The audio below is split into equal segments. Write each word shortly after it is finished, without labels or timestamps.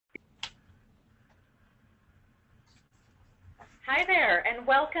Hi there, and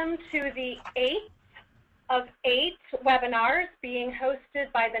welcome to the 8th of 8 webinars being hosted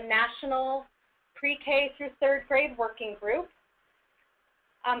by the National Pre-K through 3rd Grade Working Group.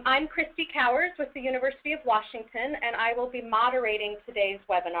 I'm Christy Cowers with the University of Washington, and I will be moderating today's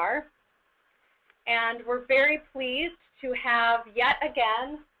webinar. And we're very pleased to have yet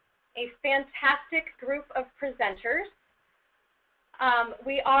again a fantastic group of presenters.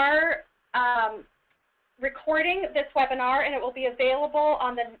 We are recording this webinar, and it will be available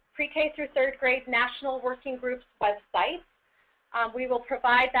on the Pre-K through 3rd Grade National Working Group's website. We will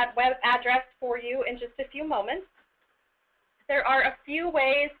provide that web address for you in just a few moments. There are a few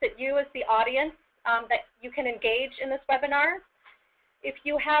ways that you as the audience that you can engage in this webinar. If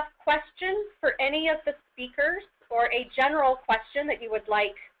you have questions for any of the speakers or a general question that you would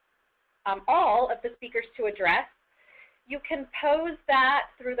like all of the speakers to address, you can pose that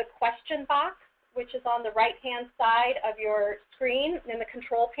through the question box, which is on the right-hand side of your screen in the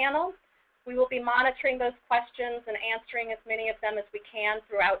control panel. We will be monitoring those questions and answering as many of them as we can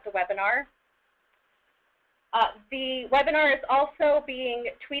throughout the webinar. The webinar is also being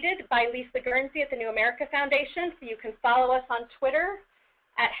tweeted by Lisa Guernsey at the New America Foundation, so you can follow us on Twitter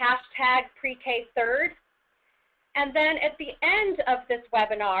at #PreK3rd. And then at the end of this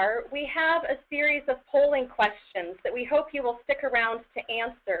webinar, we have a series of polling questions that we hope you will stick around to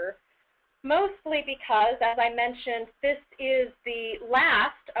answer, mostly because, as I mentioned, this is the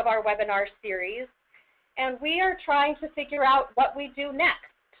last of our webinar series, and we are trying to figure out what we do next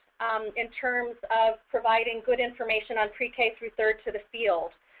in terms of providing good information on Pre-K through 3rd to the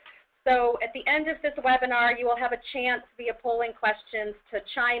field. So at the end of this webinar, you will have a chance via polling questions to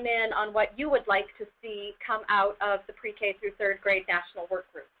chime in on what you would like to see come out of the Pre-K through 3rd Grade National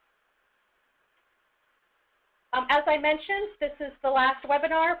Work Group. As I mentioned, this is the last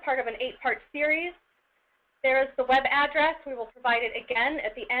webinar, part of an 8-part series. There is the web address. We will provide it again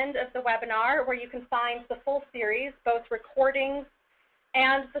at the end of the webinar, where you can find the full series, both recordings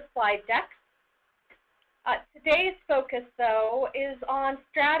and the slide deck. Today's focus, though, is on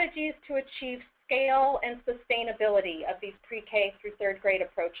strategies to achieve scale and sustainability of these Pre-K through 3rd grade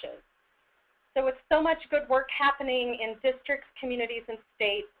approaches. So with so much good work happening in districts, communities, and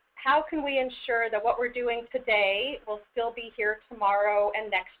states, how can we ensure that what we're doing today will still be here tomorrow and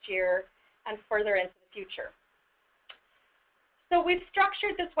next year and further into the future? So we've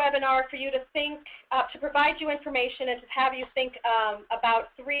structured this webinar for you to think, to provide you information and to have you think about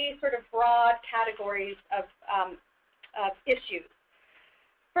 3 sort of broad categories of issues.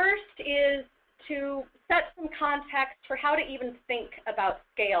 First is to set some context for how to even think about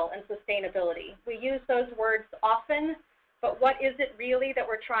scale and sustainability. We use those words often, but what is it really that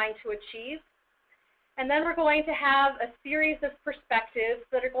we're trying to achieve? And then we're going to have a series of perspectives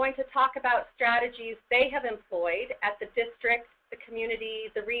that are going to talk about strategies they have employed at the district, the community,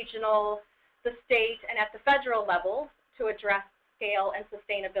 the regional, the state, and at the federal level to address scale and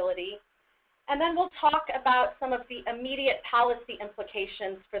sustainability. And then we'll talk about some of the immediate policy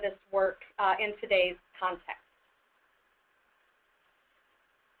implications for this work in today's context.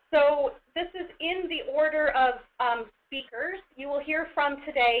 So this is in the order of speakers. You will hear from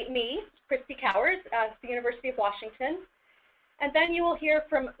today me, Christy Cowers, at the University of Washington. And then you will hear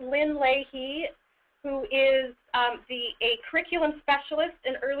from Lynn Leahy, who is a curriculum specialist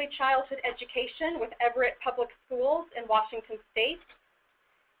in early childhood education with Everett Public Schools in Washington State.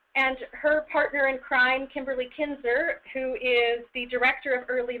 And her partner in crime, Kimberly Kinzer, who is the Director of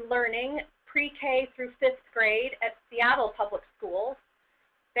Early Learning, Pre-K through 5th grade at Seattle Public Schools.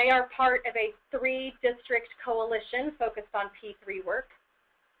 They are part of a 3-district coalition focused on P3 work.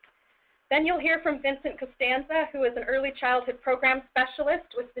 Then you'll hear from Vincent Costanza, who is an early childhood program specialist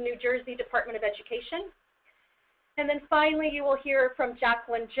with the New Jersey Department of Education. And then finally, you will hear from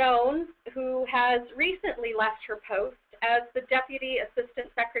Jacqueline Jones, who has recently left her post as the Deputy Assistant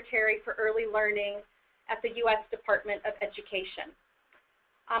Secretary for Early Learning at the U.S. Department of Education.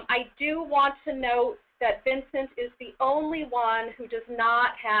 I do want to note that Vincent is the only one who does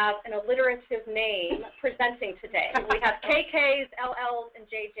not have an alliterative name presenting today. We have KKs, LLs, and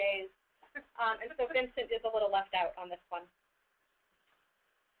JJs. And so Vincent is a little left out on this one.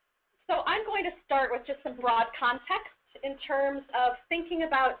 So I'm going to start with just some broad context in terms of thinking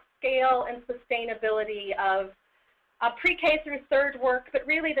about scale and sustainability of Pre-K through 3rd work, but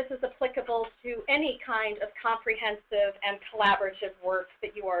really this is applicable to any kind of comprehensive and collaborative work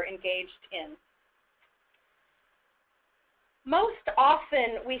that you are engaged in. Most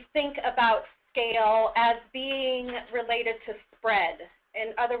often we think about scale as being related to spread.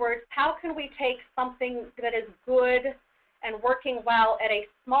 In other words, how can we take something that is good and working well at a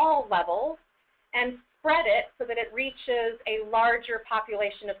small level and spread it so that it reaches a larger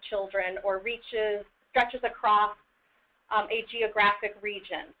population of children or stretches across a geographic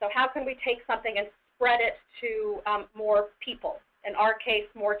region. So how can we take something and spread it to more people? In our case,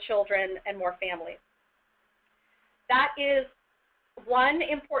 more children and more families. That is one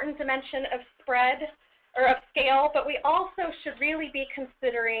important dimension of spread or of scale, but we also should really be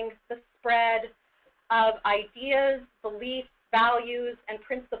considering the spread of ideas, beliefs, values, and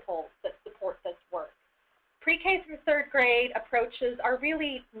principles that support this work. Pre-K through third grade approaches are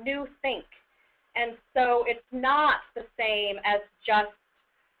really new think, and so it's not the same as just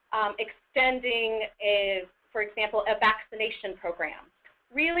extending, for example, a vaccination program.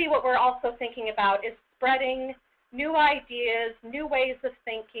 Really what we're also thinking about is spreading new ideas, new ways of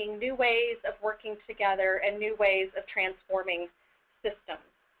thinking, new ways of working together, and new ways of transforming systems.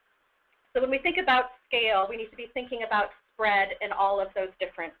 So when we think about scale, we need to be thinking about spread in all of those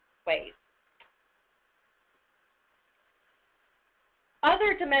different ways.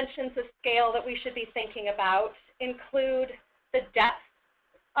 Other dimensions of scale that we should be thinking about include the depth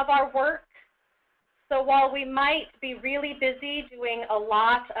of our work. So while we might be really busy doing a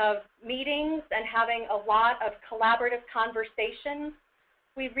lot of meetings and having a lot of collaborative conversations,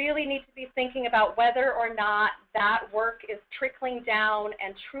 we really need to be thinking about whether or not that work is trickling down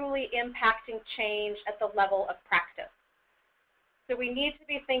and truly impacting change at the level of practice. So we need to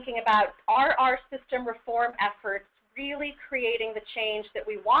be thinking about, are our system reform efforts really creating the change that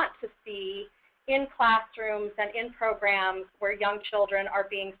we want to see in classrooms and in programs where young children are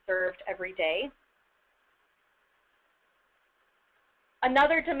being served every day?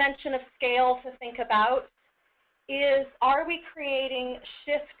 Another dimension of scale to think about is, are we creating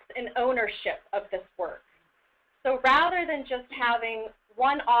shifts in ownership of this work? So rather than just having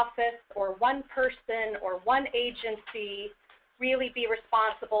one office or one person or one agency really be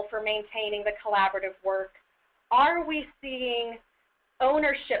responsible for maintaining the collaborative work, are we seeing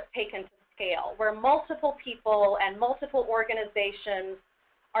ownership taken to scale, where multiple people and multiple organizations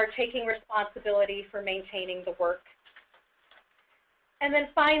are taking responsibility for maintaining the work? And then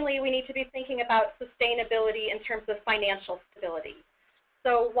finally, we need to be thinking about sustainability in terms of financial stability.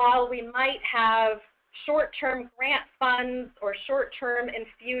 So while we might have short-term grant funds or short-term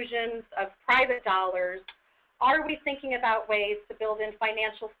infusions of private dollars, are we thinking about ways to build in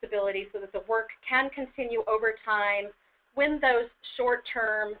financial stability so that the work can continue over time when those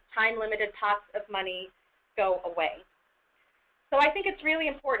short-term, time-limited pots of money go away? So I think it's really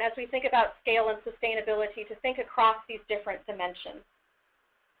important as we think about scale and sustainability to think across these different dimensions.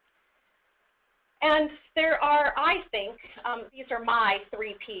 And there are, I think, these are my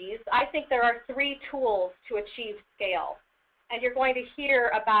 3 Ps. I think there are 3 tools to achieve scale. And you're going to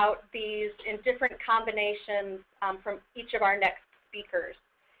hear about these in different combinations from each of our next speakers.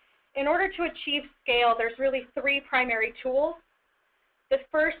 In order to achieve scale, there's really 3 primary tools. The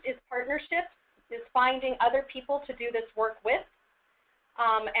first is partnerships, is finding other people to do this work with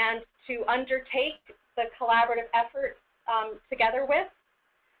and to undertake the collaborative effort together with.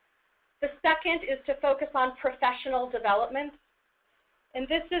 The second is to focus on professional development. And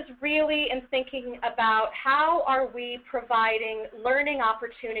this is really in thinking about how are we providing learning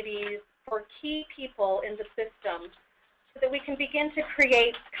opportunities for key people in the system so that we can begin to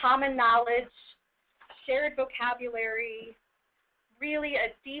create common knowledge, shared vocabulary, really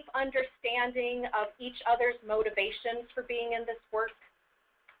a deep understanding of each other's motivations for being in this work.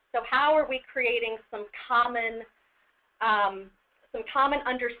 So how are we creating some common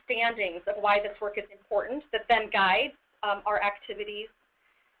understandings of why this work is important that then guides our activities?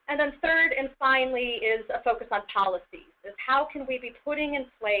 And then third and finally is a focus on policies. Is how can we be putting in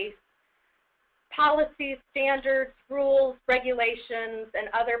place policies, standards, rules, regulations, and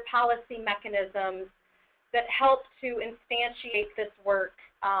other policy mechanisms that help to instantiate this work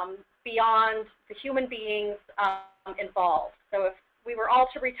beyond the human beings involved. So if we were all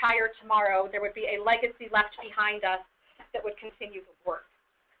to retire tomorrow, there would be a legacy left behind us that would continue the work.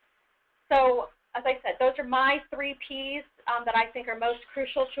 So, as I said, those are my 3 Ps that I think are most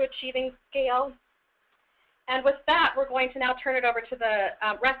crucial to achieving scale. And with that, we're going to now turn it over to the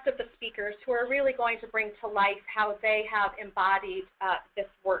rest of the speakers who are really going to bring to life how they have embodied this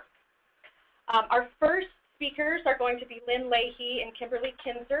work. Our first speakers are going to be Lynn Leahy and Kimberly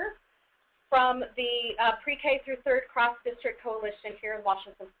Kinzer from the Pre-K through 3rd Cross-District Coalition here in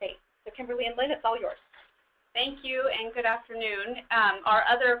Washington State. So Kimberly and Lynn, it's all yours. Thank you and good afternoon. Our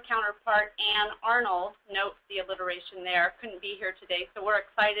other counterpart, Ann Arnold, note the alliteration there, couldn't be here today, so we're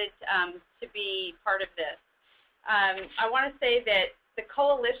excited to be part of this. I want to say that the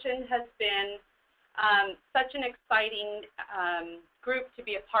coalition has been such an exciting group to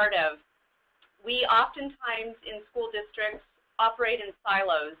be a part of. We oftentimes in school districts operate in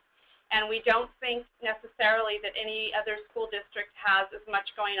silos, and we don't think necessarily that any other school district has as much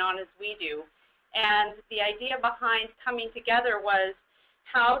going on as we do. And the idea behind coming together was,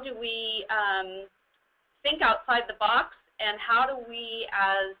 how do we think outside the box, and how do we,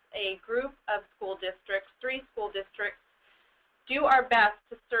 as a group of school districts, 3 school districts, do our best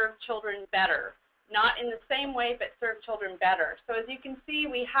to serve children better? Not in the same way, but serve children better. So as you can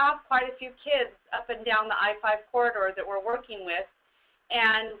see, we have quite a few kids up and down the I-5 corridor that we're working with.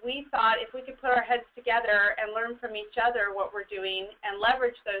 And we thought if we could put our heads together and learn from each other what we're doing and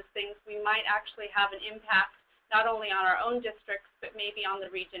leverage those things, we might actually have an impact not only on our own districts, but maybe on the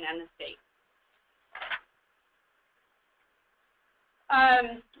region and the state.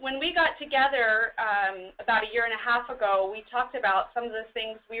 When we got together about 1.5 years ago, we talked about some of the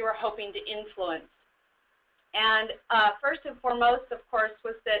things we were hoping to influence. And first and foremost, of course,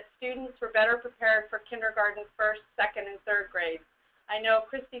 was that students were better prepared for kindergarten, 1st, 2nd, and 3rd grades. I know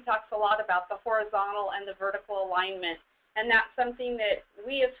Christy talks a lot about the horizontal and the vertical alignment, and that's something that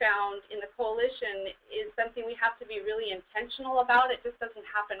we have found in the coalition is something we have to be really intentional about. It just doesn't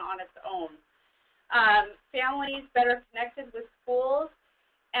happen on its own. Families better connected with schools,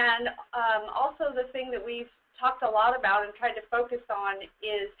 and also the thing that we've talked a lot about and tried to focus on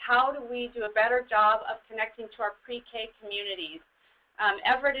is how do we do a better job of connecting to our pre-K communities.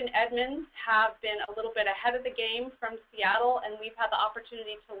 Everett and Edmonds have been a little bit ahead of the game from Seattle, and we've had the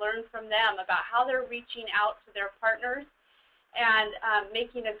opportunity to learn from them about how they're reaching out to their partners and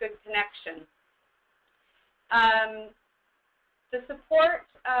making a good connection. The support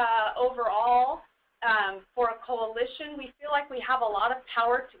overall for a coalition, we feel like we have a lot of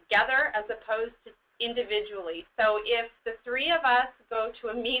power together as opposed to individually. So if the 3 of us go to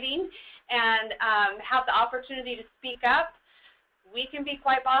a meeting and have the opportunity to speak up, we can be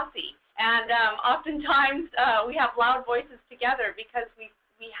quite bossy. And oftentimes we have loud voices together because we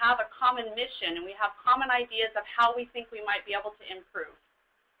have a common mission and we have common ideas of how we think we might be able to improve.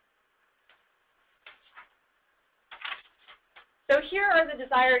 So here are the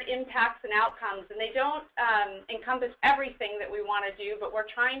desired impacts and outcomes, and they don't encompass everything that we want to do, but we're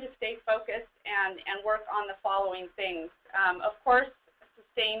trying to stay focused and work on the following things. Of course,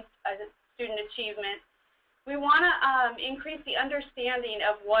 sustained student achievement. We want to increase the understanding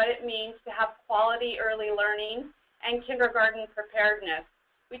of what it means to have quality early learning and kindergarten preparedness.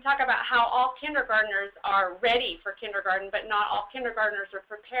 We talk about how all kindergartners are ready for kindergarten, but not all kindergartners are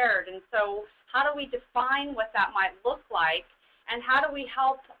prepared. And so how do we define what that might look like? And how do we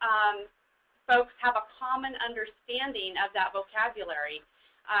help folks have a common understanding of that vocabulary?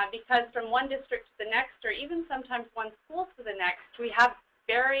 Because from one district to the next, or even sometimes one school to the next, we have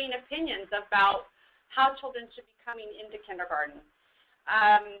varying opinions about how children should be coming into kindergarten.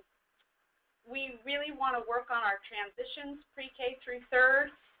 We really want to work on our transitions, pre-K through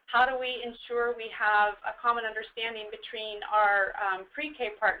 3rd. How do we ensure we have a common understanding between our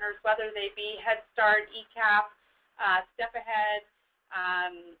pre-K partners, whether they be Head Start, ECAP, Step Ahead,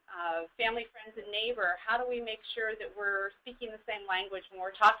 Family, Friends, and Neighbor? How do we make sure that we're speaking the same language when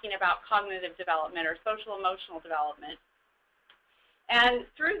we're talking about cognitive development or social emotional development? And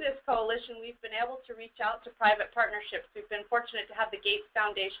through this coalition, we've been able to reach out to private partnerships. We've been fortunate to have the Gates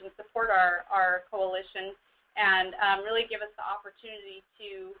Foundation support our coalition and really give us the opportunity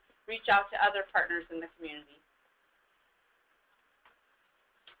to reach out to other partners in the community.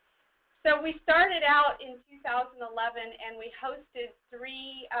 So we started out in 2011, and we hosted 3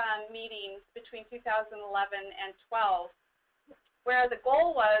 meetings between 2011 and 12, where the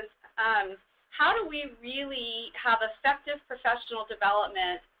goal was, how do we really have effective professional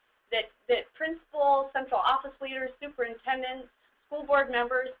development that principals, central office leaders, superintendents, school board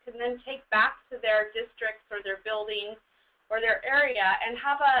members can then take back to their districts or their building or their area and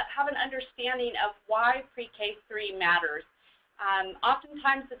have an understanding of why pre-K-3 matters.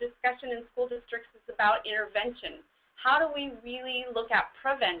 Oftentimes the discussion in school districts is about intervention. How do we really look at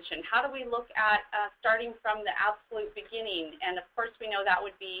prevention? How do we look at starting from the absolute beginning? And of course we know that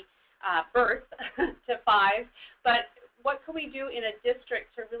would be birth to 5, but what can we do in a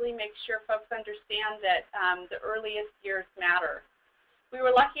district to really make sure folks understand that the earliest years matter? We were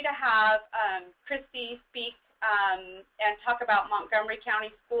lucky to have Christy speak and talk about Montgomery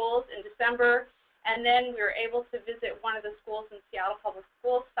County schools in December. And then we were able to visit one of the schools in Seattle Public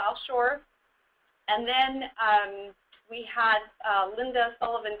Schools, South Shore. And then we had Linda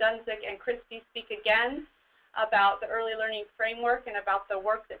Sullivan-Dunzig and Christy speak again about the early learning framework and about the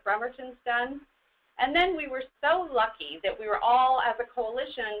work that Bremerton's done. And then we were so lucky that we were all, as a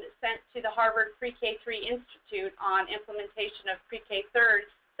coalition, sent to the Harvard PreK-3 Institute on implementation of PreK-3rd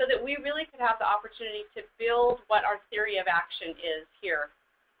so that we we really could have the opportunity to build what our theory of action is here.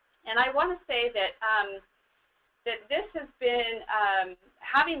 And I want to say that, that this has been,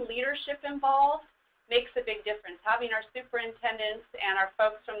 having leadership involved makes a big difference. Having our superintendents and our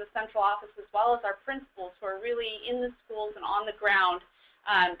folks from the central office, as well as our principals who are really in the schools and on the ground,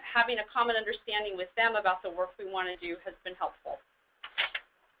 having a common understanding with them about the work we want to do has been helpful.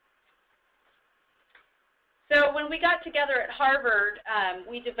 So when we got together at Harvard,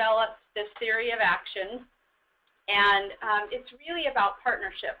 we developed this theory of action, and it's really about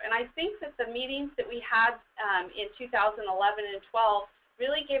partnership. And I think that the meetings that we had in 2011 and 12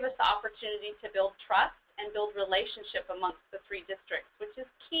 really gave us the opportunity to build trust and build relationship amongst the three districts, which is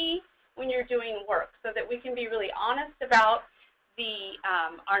key when you're doing work, so that we can be really honest about the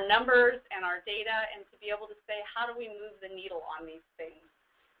our numbers and our data, and to be able to say, how do we move the needle on these things?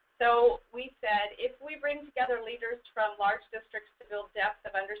 So we said, if we bring together leaders from large districts to build depth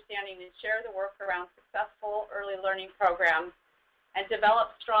of understanding and share the work around successful early learning programs and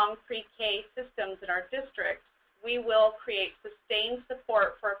develop strong pre-K systems in our districts, we will create sustained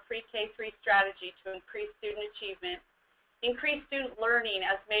support for a PreK-3 strategy to increase student achievement, increase student learning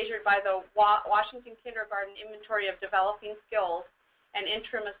as measured by the Washington Kindergarten Inventory of Developing Skills and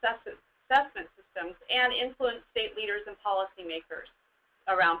interim assessment systems, and influence state leaders and policymakers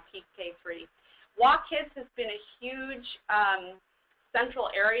around PreK-3. WaKids has been a huge central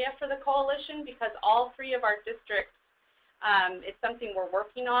area for the coalition, because all three of our districts, it's something we're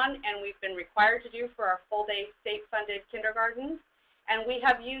working on and we've been required to do for our full-day state-funded kindergartens. And we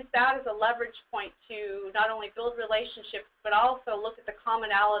have used that as a leverage point to not only build relationships, but also look at the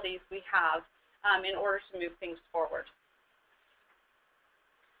commonalities we have in order to move things forward.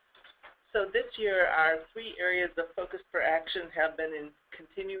 So this year, our three areas of focus for action have been in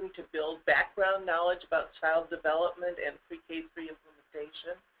continuing to build background knowledge about child development and PreK-3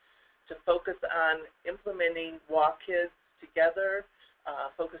 implementation, to focus on implementing WaKids together,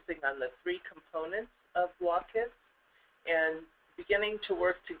 focusing on the three components of WaKids, and beginning to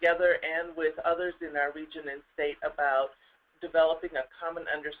work together and with others in our region and state about developing a common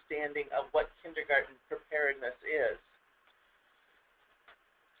understanding of what kindergarten preparedness is.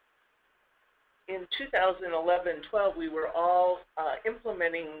 In 2011-12, we were all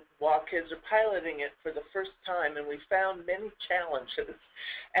implementing WaKids, or piloting it for the first time, and we found many challenges.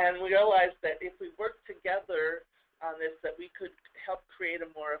 And we realized that if we worked together on this, that we could help create a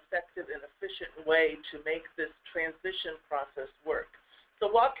more effective and efficient way to make this transition process work.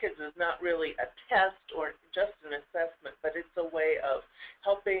 So WaKids is not really a test or just an assessment, but it's a way of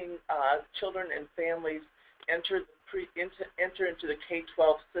helping children and families enter into the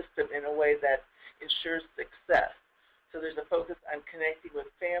K-12 system in a way that ensures success. So there's a focus on connecting with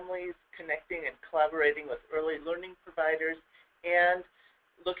families, connecting and collaborating with early learning providers, and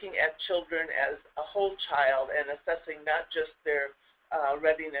looking at children as a whole child and assessing not just their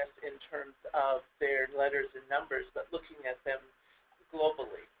readiness in terms of their letters and numbers, but looking at them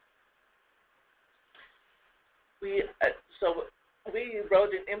globally. So we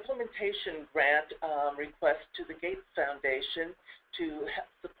wrote an implementation grant request to the Gates Foundation to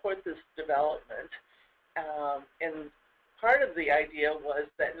support this development. And part of the idea was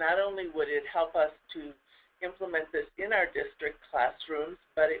that not only would it help us to implement this in our district classrooms,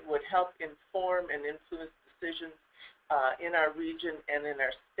 but it would help inform and influence decisions in our region and in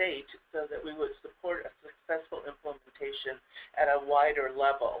our state, so that we would support a successful implementation at a wider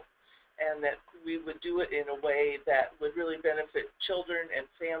level, and that we would do it in a way that would really benefit children and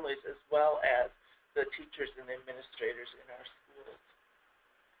families, as well as the teachers and administrators in our schools.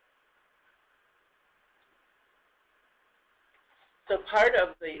 So part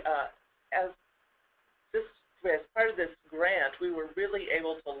of the, as part of this grant, we were really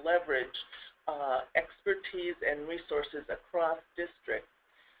able to leverage expertise and resources across districts.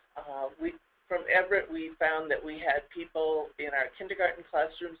 From Everett, we found that we had people in our kindergarten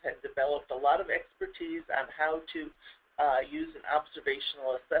classrooms had developed a lot of expertise on how to use an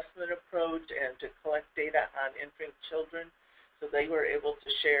observational assessment approach and to collect data on infant children, so they were able to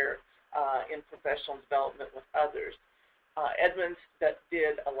share in professional development with others. Edmonds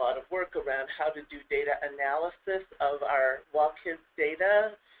did a lot of work around how to do data analysis of our WaKids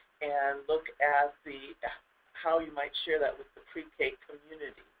data and look at how you might share that with the pre-K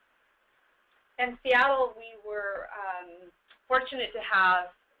community. In Seattle, we were fortunate to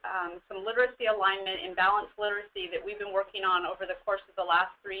have some literacy alignment and balanced literacy that we've been working on over the course of the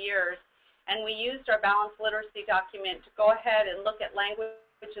last 3 years. And we used our balanced literacy document to go ahead and look at language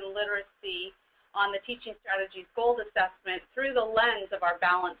and literacy on the teaching strategies goals assessment through the lens of our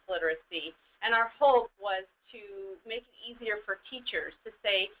balanced literacy. And our hope was to make it easier for teachers to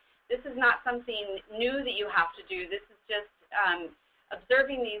say, This is not something new that you have to do. This is just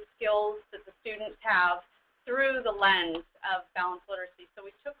observing these skills that the students have through the lens of balanced literacy. So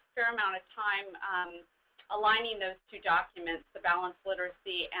we took a fair amount of time aligning those two documents, the balanced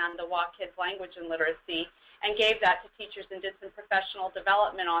literacy and the WA-KIDS language and literacy, and gave that to teachers and did some professional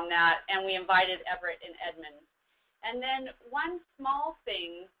development on that, and we invited Everett and Edmond. And then one small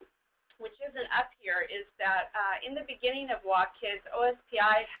thing, which isn't up here, is that in the beginning of WA-KIDS,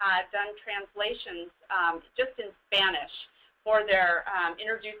 OSPI had done translations just in Spanish for their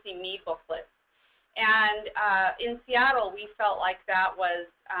Introducing Me booklet. And in Seattle, we felt like that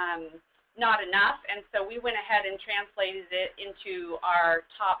was not enough, and so we went ahead and translated it into our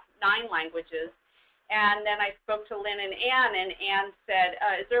top 9 languages. And then I spoke to Lynn and Ann said,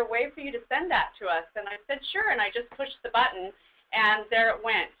 is there a way for you to send that to us? And I said, sure, and I just pushed the button, and there it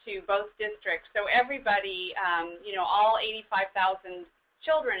went to both districts. So everybody, you know, all 85,000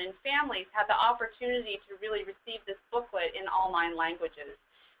 children and families had the opportunity to really receive this booklet in all 9 languages,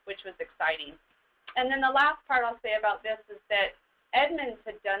 which was exciting. And then the last part I'll say about this is that Edmonds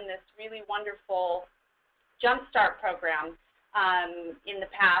had done this really wonderful Jumpstart program in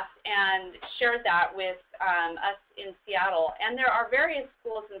the past and shared that with us in Seattle. And there are various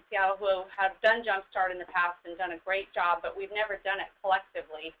schools in Seattle who have done Jumpstart in the past and done a great job, but we've never done it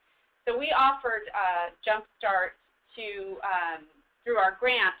collectively. So we offered Jumpstart to through our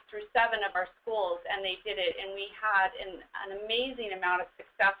grant through 7 of our schools, and they did it, and we had an amazing amount of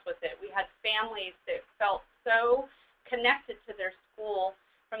success with it. We had families that felt so connected to their school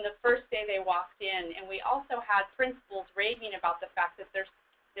from the first day they walked in, and we also had principals raving about the fact that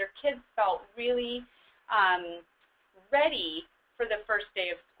their kids felt really ready for the first day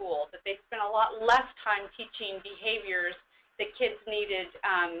of school, that they spent a lot less time teaching behaviors that kids needed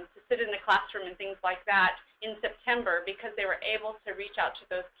to sit in the classroom and things like that in September because they were able to reach out to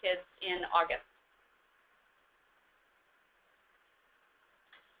those kids in August.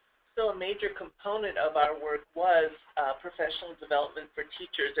 So a major component of our work was professional development for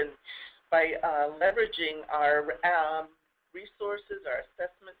teachers, and by leveraging our resources, our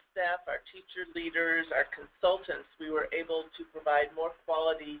assessment staff, our teacher leaders, our consultants, we were able to provide more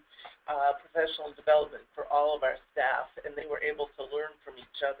quality professional development for all of our staff, and they were able to learn from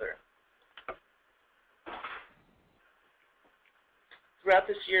each other. Throughout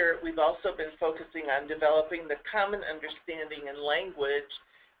this year, we've also been focusing on developing the common understanding and language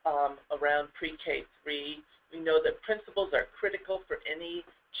around pre-K-3. We know that principals are critical for any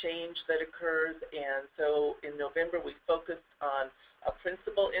change that occurs, and so in November we focused on a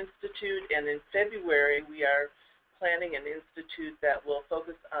principal institute, and in February we are planning an institute that will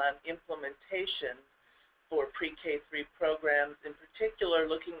focus on implementation for pre-K-3 programs, in particular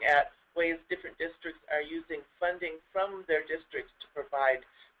looking at ways different districts are using funding from their districts to provide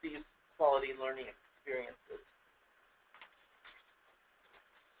these quality learning experiences.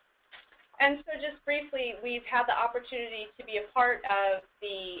 And so just briefly, we've had the opportunity to be a part of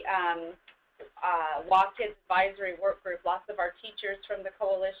the WA-KIDS advisory work group, lots of our teachers from the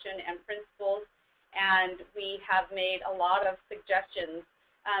coalition and principals, and we have made a lot of suggestions.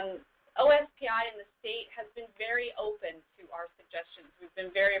 OSPI in the state has been very open to our suggestions. We've been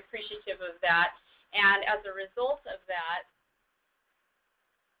very appreciative of that, and as a result of that,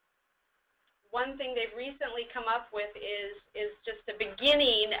 one thing they've recently come up with is just the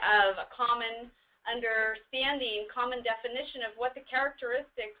beginning of a common understanding, common definition of what the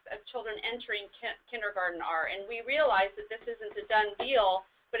characteristics of children entering kindergarten are. And we realize that this isn't a done deal,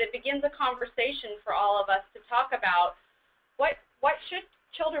 but it begins a conversation for all of us to talk about what should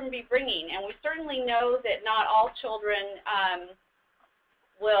children be bringing. And we certainly know that not all children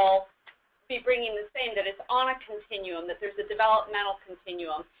will be bringing the same, that it's on a continuum, that there's a developmental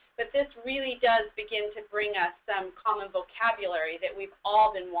continuum. But this really does begin to bring us some common vocabulary that we've all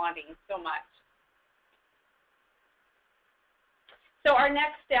been wanting so much. So our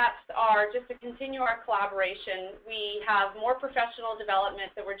next steps are just to continue our collaboration. We have more professional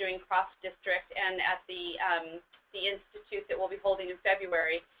development that we're doing cross-district and at the institute that we'll be holding in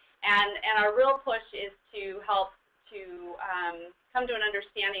February. And our real push is to help to come to an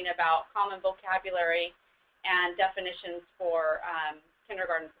understanding about common vocabulary and definitions for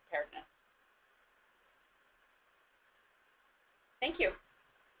kindergarten preparedness. Thank you.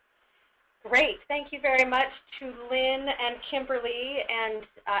 Great. Thank you very much to Lynn and Kimberly and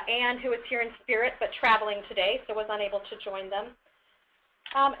Anne, who is here in spirit but traveling today, so was unable to join them.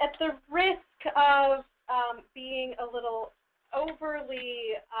 At the risk of being a little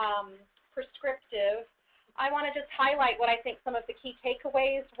overly prescriptive, I want to just highlight what I think some of the key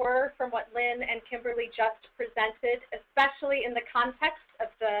takeaways were from what Lynn and Kimberly just presented, especially in the context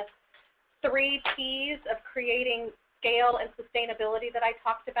of the 3 P's of creating scale and sustainability that I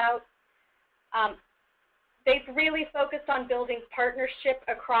talked about. They've really focused on building partnership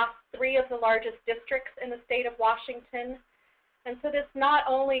across 3 of the largest districts in the state of Washington. And so this not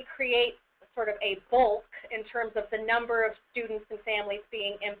only creates sort of a bulk in terms of the number of students and families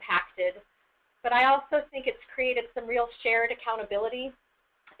being impacted, but I also think it's created some real shared accountability.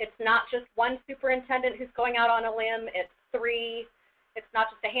 It's not just one superintendent who's going out on a limb, it's 3. It's not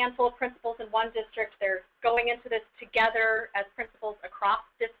just a handful of principals in one district. They're going into this together as principals across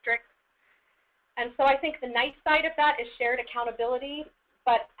districts. And so I think the nice side of that is shared accountability,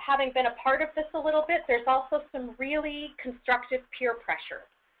 but having been a part of this a little bit, there's also some really constructive peer pressure.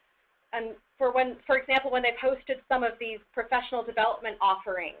 And for example, when they've hosted some of these professional development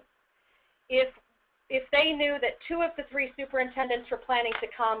offerings, if they knew that 2 of the 3 superintendents were planning to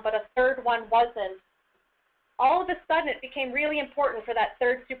come, but a 3rd one wasn't, all of a sudden it became really important for that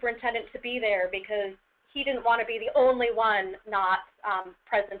 3rd superintendent to be there because he didn't want to be the only one not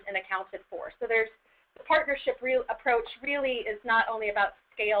present and accounted for. So the partnership approach really is not only about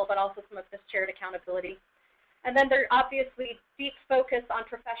scale, but also some of this shared accountability. And then there's obviously deep focus on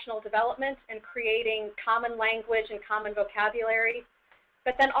professional development and creating common language and common vocabulary,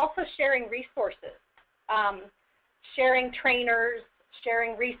 but then also sharing resources, sharing trainers,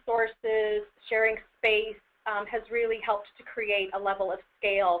 sharing resources, sharing space has really helped to create a level of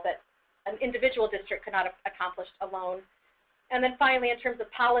scale that an individual district could not have accomplished alone. And then finally, in terms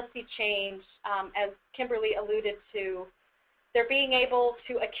of policy change, as Kimberly alluded to, they're being able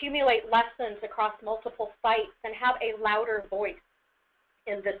to accumulate lessons across multiple sites and have a louder voice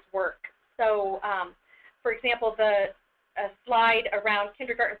in this work. So, for example, the slide around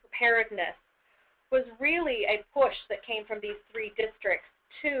kindergarten preparedness was really a push that came from these 3 districts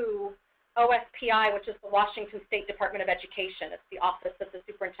to OSPI, which is the Washington State Department of Education. It's the Office of the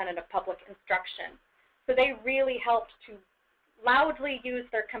Superintendent of Public Instruction. So they really helped to loudly use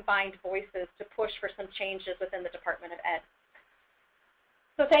their combined voices to push for some changes within the Department of Ed.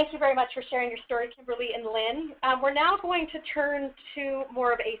 So thank you very much for sharing your story, Kimberly and Lynn. We're now going to turn to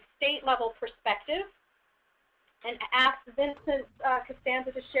more of a state-level perspective and ask Vincent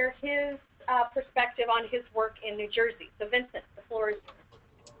Costanza to share his perspective on his work in New Jersey. So Vincent, the floor is yours.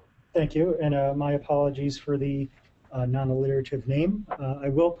 Thank you, and my apologies for the non-alliterative name. I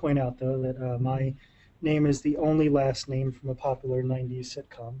will point out, though, that my name is the only last name from a popular 90s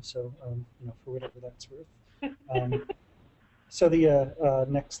sitcom, so, you know, for whatever that's worth. So the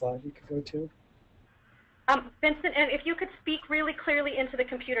next slide you could go to. Vincent, and if you could speak really clearly into the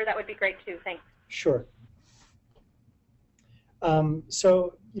computer, that would be great, too. Thanks. Sure.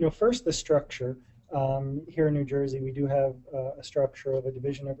 So, you know, first the structure. Here in New Jersey, we do have a structure of a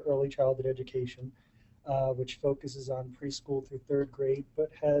Division of Early Childhood Education, which focuses on preschool through 3rd grade, but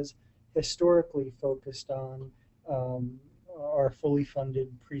has historically focused on our fully funded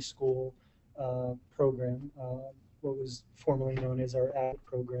preschool program, what was formerly known as our ACT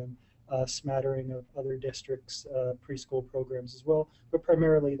program, smattering of other districts' preschool programs as well, but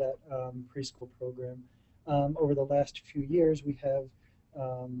primarily that preschool program. Over the last few years, we have,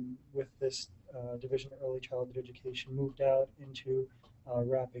 with this Division of Early Childhood Education, moved out into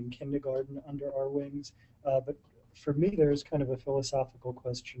wrapping kindergarten under our wings. But for me, there's kind of a philosophical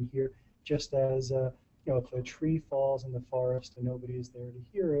question here, just as, you know, if a tree falls in the forest and nobody is there to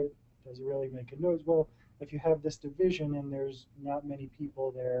hear it, does it really make a noise? Well, if you have this division and there's not many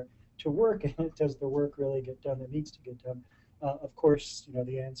people there to work in it, does the work really get done that needs to get done? Of course, you know,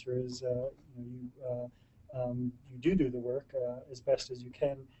 the answer is, you do the work as best as you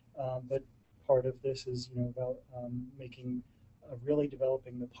can, but part of this is, you know, about really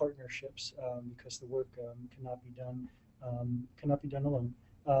developing the partnerships, because the work cannot be done alone.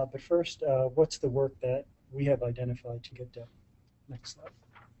 But first, what's the work that we have identified to get done? Next slide.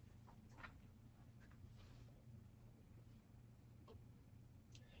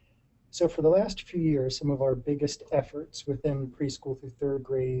 So for the last few years, some of our biggest efforts within preschool through 3rd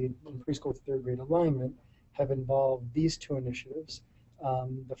grade and preschool through 3rd grade alignment have involved these 2 initiatives.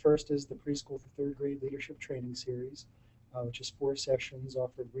 The first is the Preschool through 3rd grade Leadership Training Series, which is 4 sessions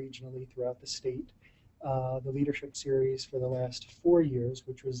offered regionally throughout the state. The Leadership Series for the last 4 years,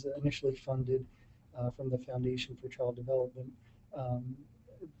 which was initially funded from the Foundation for Child Development,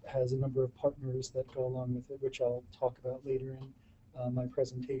 has a number of partners that go along with it, which I'll talk about later in my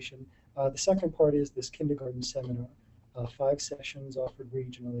presentation. The second part is this kindergarten seminar, 5 sessions offered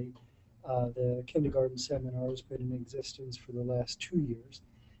regionally. The kindergarten seminar has been in existence for the last 2 years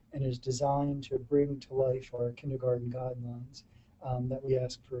and is designed to bring to life our kindergarten guidelines that we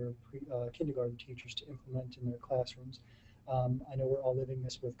ask for kindergarten teachers to implement in their classrooms. I know we're all living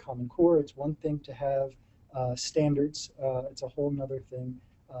this with Common Core. It's one thing to have standards. It's a whole nother thing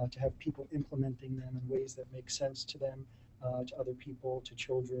to have people implementing them in ways that make sense to them, to other people, to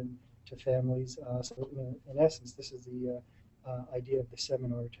children, to families. So in essence, this is the idea of the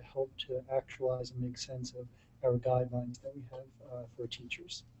seminar, to help to actualize and make sense of our guidelines that we have for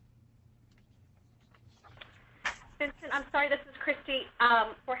teachers. Vincent, I'm sorry, this is Christy.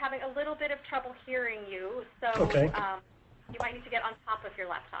 We're having a little bit of trouble hearing you, so okay. You might need to get on top of your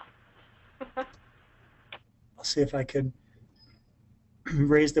laptop. I'll see if I could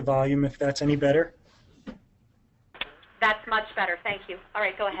raise the volume, if that's any better. That's much better, thank you. All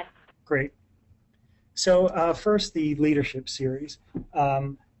right, go ahead. Great. So first, the leadership series.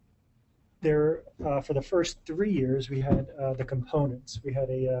 For the first 3 years, we had the components. We had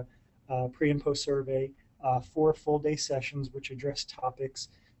a pre and post survey, 4 full-day sessions which address topics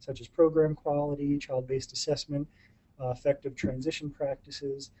such as program quality, child-based assessment, effective transition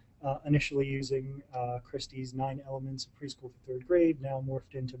practices, initially using Christie's 9 elements of preschool to 3rd grade, now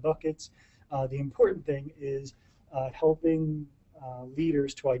morphed into buckets. The important thing is helping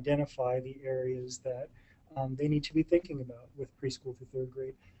leaders to identify the areas that they need to be thinking about with preschool to 3rd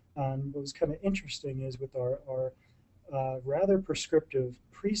grade. What was kind of interesting is with our rather prescriptive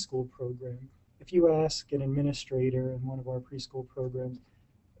preschool program, if you ask an administrator in one of our preschool programs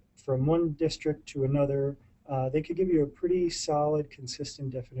from one district to another, they could give you a pretty solid,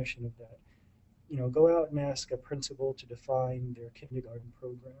 consistent definition of that. You know, go out and ask a principal to define their kindergarten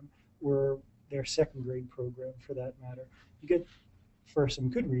program or their 2nd grade program for that matter. You get, for some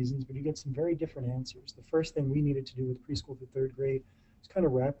good reasons, but you get some very different answers. The first thing we needed to do with preschool to 3rd grade was kind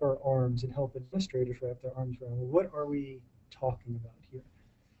of wrap our arms and help administrators wrap their arms around, well, what are we talking about here?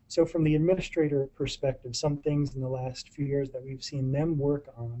 So from the administrator perspective, some things in the last few years that we've seen them work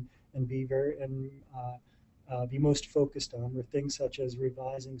on and be be most focused on were things such as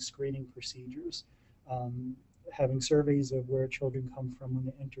revising screening procedures, having surveys of where children come from when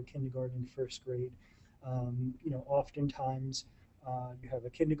they enter kindergarten and 1st grade. You know, oftentimes you have a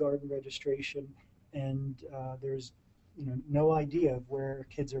kindergarten registration and there's no idea of where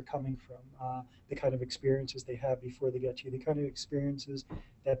kids are coming from, the kind of experiences they have before they get to you, the kind of experiences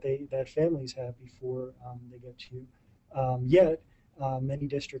that families have before they get to you. Yet many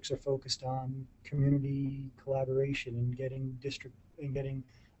districts are focused on community collaboration and getting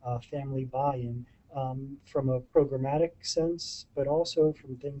family buy-in from a programmatic sense, but also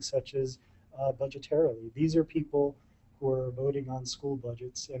from things such as budgetarily. These are people who are voting on school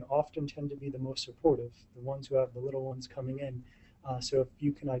budgets and often tend to be the most supportive, the ones who have the little ones coming in. So if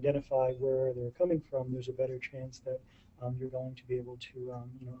you can identify where they're coming from, there's a better chance that you're going to be able to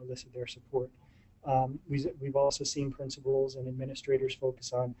elicit their support. We've also seen principals and administrators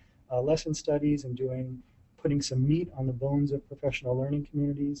focus on lesson studies and putting some meat on the bones of professional learning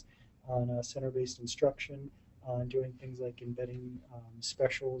communities, on center-based instruction, doing things like embedding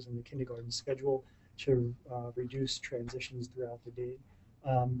specials in the kindergarten schedule to reduce transitions throughout the day.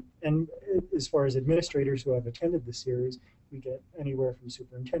 And as far as administrators who have attended the series, we get anywhere from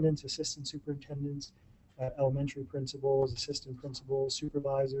superintendents, assistant superintendents, elementary principals, assistant principals,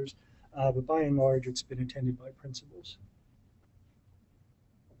 supervisors, but by and large, it's been attended by principals.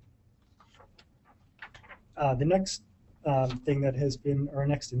 The next thing that has been our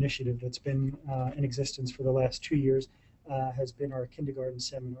next initiative that's been in existence for the last 2 years has been our kindergarten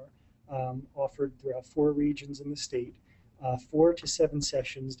seminar, offered throughout 4 regions in the state, 4 to 7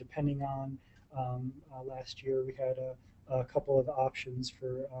 sessions depending on, last year we had a couple of options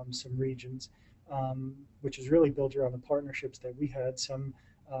for some regions, which is really built around the partnerships that we had. Some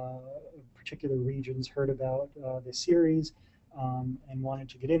particular regions heard about the series and wanted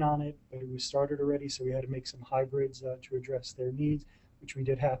to get in on it, but it was started already, so we had to make some hybrids to address their needs, which we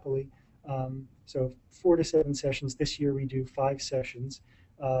did happily. So 4 to 7 sessions. This year we do 5 sessions.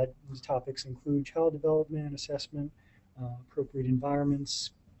 These topics include child development, assessment, appropriate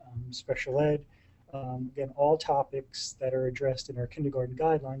environments, special ed. Again, all topics that are addressed in our kindergarten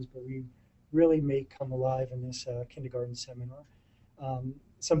guidelines, but we really make come alive in this kindergarten seminar.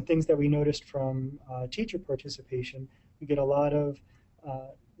 Some things that we noticed from teacher participation, we get a lot of,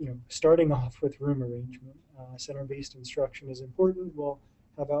 starting off with room arrangement. Center-based instruction is important. Well,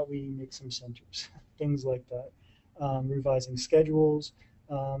 how about we make some centers? Things like that. Revising schedules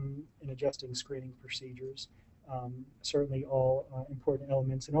and adjusting screening procedures. Certainly all important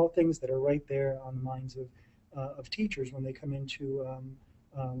elements and all things that are right there on the minds of teachers when they come into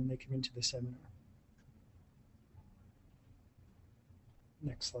the seminar.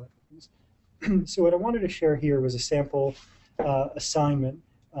 Next slide, please. So what I wanted to share here was a sample assignment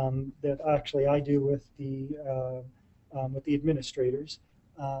that actually I do with the with the administrators.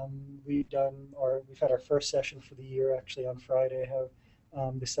 We've had our first session for the year actually on Friday. I have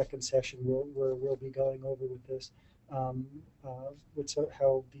the second session where we'll be going over with this, with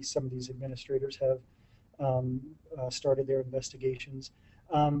how some of these administrators have started their investigations.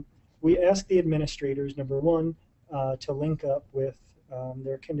 We ask the administrators, number one, to link up with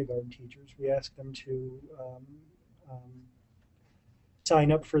their kindergarten teachers. We ask them to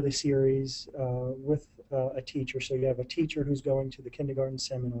sign up for the series with a teacher. So you have a teacher who's going to the kindergarten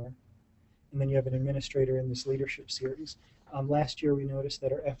seminar, and then you have an administrator in this leadership series. Last year we noticed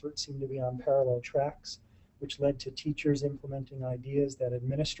that our efforts seemed to be on parallel tracks, which led to teachers implementing ideas that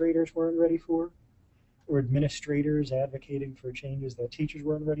administrators weren't ready for, or administrators advocating for changes that teachers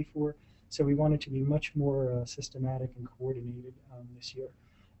weren't ready for. So we wanted to be much more systematic and coordinated this year.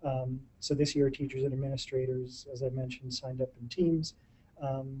 So this year, teachers and administrators, as I mentioned, signed up in teams.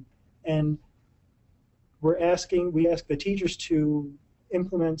 And we ask the teachers to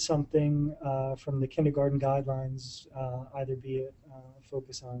implement something from the kindergarten guidelines, either be it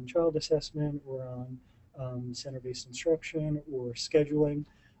focus on child assessment or on center-based instruction or scheduling,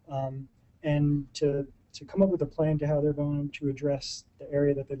 and to come up with a plan to how they're going to address the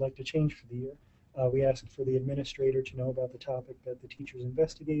area that they'd like to change for the year. We asked for the administrator to know about the topic that the teacher's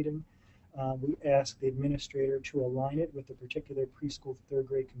investigating. We asked the administrator to align it with a particular preschool to third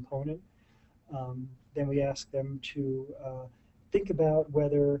grade component. Then we asked them to think about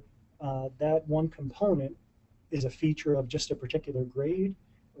whether that one component is a feature of just a particular grade,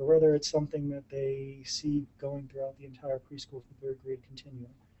 or whether it's something that they see going throughout the entire preschool to third grade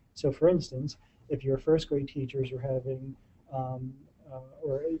continuum. So for instance, if your first grade teachers are having,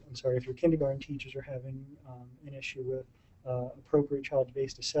 if your kindergarten teachers are having an issue with appropriate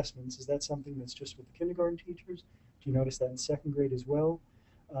child-based assessments, is that something that's just with the kindergarten teachers? Do you notice that in second grade as well?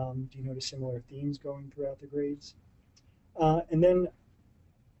 Do you notice similar themes going throughout the grades? And then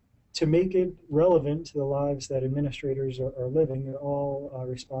to make it relevant to the lives that administrators are living, they're all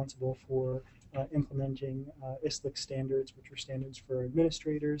responsible for implementing ISLIC standards, which are standards for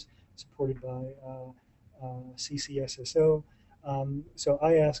administrators, supported by CCSSO. So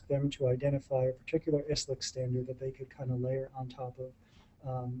I asked them to identify a particular ISLIC standard that they could kind of layer on top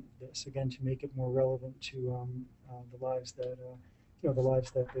of this, again, to make it more relevant to the lives that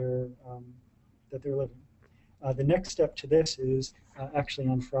they're living. The next step to this is actually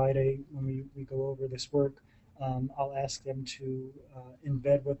on Friday when we go over this work. I'll ask them to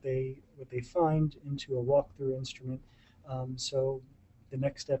embed what they find into a walkthrough instrument. So the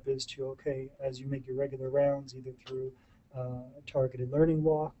next step is to, okay, as you make your regular rounds, either through targeted learning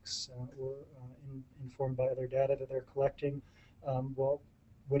walks or informed by other data that they're collecting, well,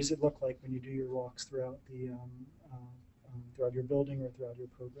 what does it look like when you do your walks throughout throughout your building or throughout your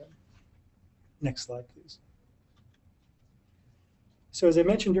program? Next slide, please. So as I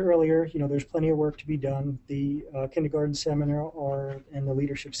mentioned earlier, there's plenty of work to be done. The kindergarten seminar and the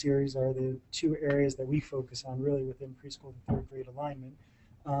leadership series are the two areas that we focus on really within preschool to third grade alignment.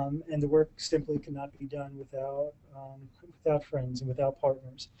 And the work simply cannot be done without friends and without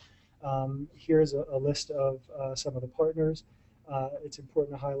partners. Here's a list of some of the partners. It's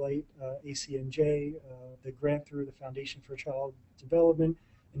important to highlight ACNJ, the grant through the Foundation for Child Development.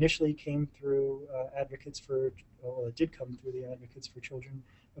 Initially came through it did come through the Advocates for Children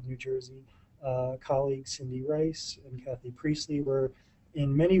of New Jersey. Colleagues Cindy Rice and Kathy Priestley were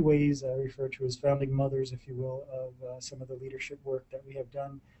in many ways referred to as founding mothers, if you will, of some of the leadership work that we have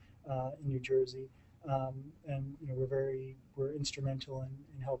done in New Jersey. And we're instrumental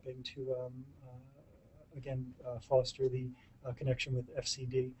in helping to, again, foster the connection with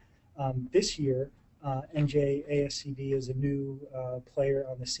FCD. This year, NJASCD is a new player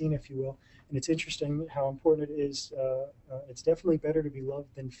on the scene, if you will, and it's interesting how important it is. It's definitely better to be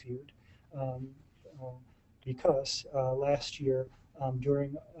loved than feared, because last year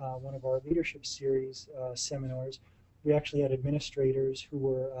during one of our leadership series seminars, we actually had administrators who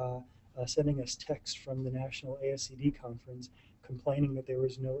were sending us text from the National ASCD conference complaining that there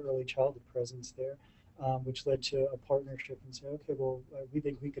was no early childhood presence there, which led to a partnership and say, okay, well, we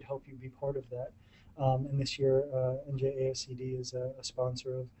think we could help you be part of that. And this year, NJASCD is a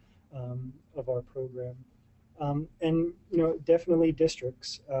sponsor of our program. And definitely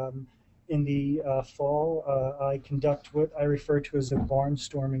districts. In the fall, I conduct what I refer to as a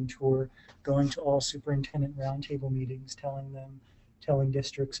barnstorming tour, going to all superintendent roundtable meetings, telling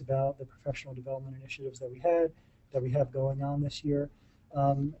districts about the professional development initiatives that we have going on this year,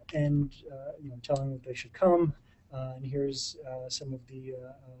 and telling them that they should come. And here's some of the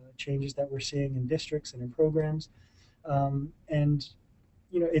changes that we're seeing in districts and in programs. And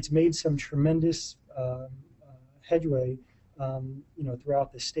it's made some tremendous headway,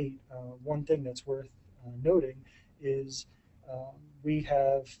 throughout the state. One thing that's worth noting is we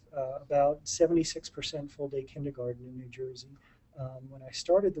have about 76% full-day kindergarten in New Jersey. When I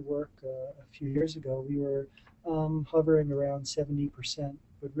started the work a few years ago, we were hovering around 70%,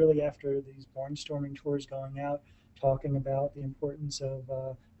 but really after these barnstorming tours going out, talking about the importance of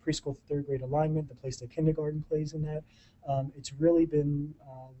preschool to third grade alignment, the place that kindergarten plays in that, it's really been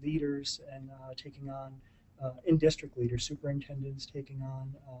leaders and taking on, in-district leaders, superintendents taking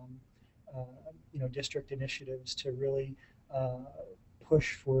on, district initiatives to really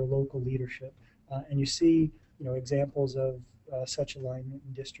push for local leadership. And you see, examples of such alignment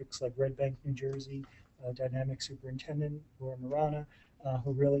in districts like Red Bank, New Jersey, dynamic superintendent, Laura Marana,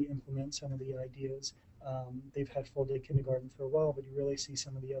 who really implement some of the ideas. They've had full-day kindergarten for a while, but you really see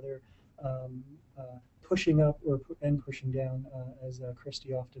some of the other pushing up and pushing down, as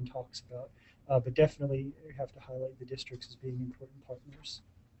Christy often talks about. But definitely you have to highlight the districts as being important partners.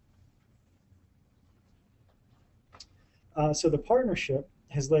 So the partnership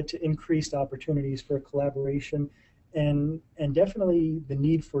has led to increased opportunities for collaboration and definitely the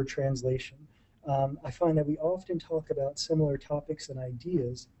need for translation. I find that we often talk about similar topics and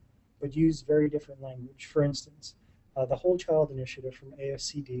ideas, but use very different language. For instance, the Whole Child Initiative from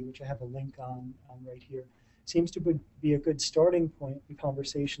ASCD, which I have a link on right here, seems to be a good starting point in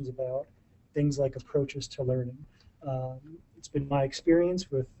conversations about things like approaches to learning. It's been my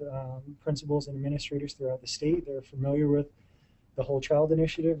experience with principals and administrators throughout the state. They're familiar with the Whole Child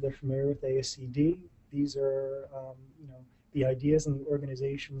Initiative. They're familiar with ASCD. These are the ideas and the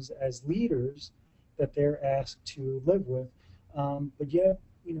organizations as leaders that they're asked to live with. But yet,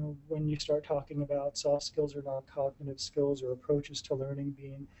 when you start talking about soft skills or non-cognitive skills or approaches to learning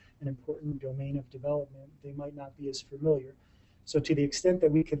being an important domain of development, they might not be as familiar. So to the extent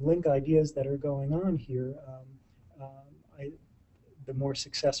that we could link ideas that are going on here, the more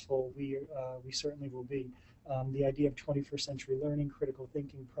successful we certainly will be. The idea of 21st century learning, critical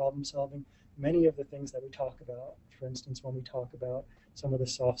thinking, problem solving, many of the things that we talk about, for instance, when we talk about some of the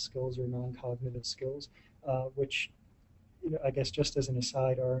soft skills or non-cognitive skills, which, I guess just as an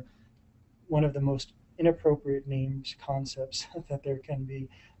aside, are one of the most inappropriate named concepts that there can be.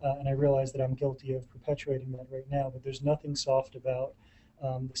 And I realize that I'm guilty of perpetuating that right now, but there's nothing soft about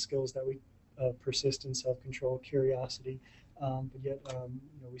the skills that we persistence, self-control, curiosity, but yet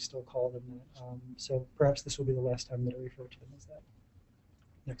we still call them that. So perhaps this will be the last time that I refer to them as that.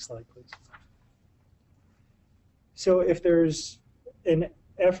 Next slide, please. So if there's an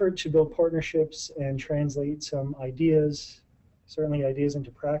effort to build partnerships and translate some ideas, certainly ideas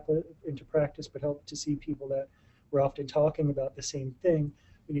into practice, but help to see people that we're often talking about the same thing,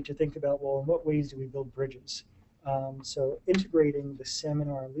 we need to think about, well, in what ways do we build bridges? So integrating the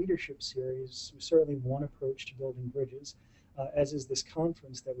seminar leadership series was certainly one approach to building bridges, as is this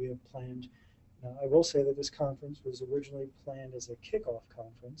conference that we have planned. Now, I will say that this conference was originally planned as a kickoff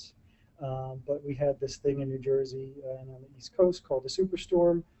conference, but we had this thing in New Jersey and on the East Coast called the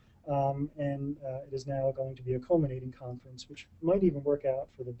Superstorm, and it is now going to be a culminating conference, which might even work out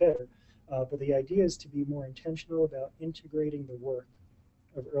for the better. But the idea is to be more intentional about integrating the work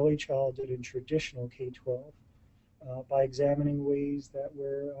of early childhood and traditional K-12 by examining ways that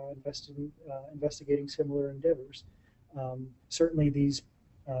we're investigating similar endeavors. Certainly these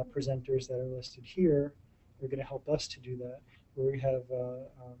presenters that are listed here are going to help us to do that, where we have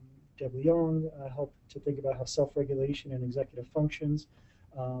Deb Leong help to think about how self-regulation and executive functions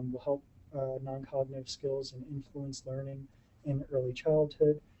will help non-cognitive skills and influence learning in early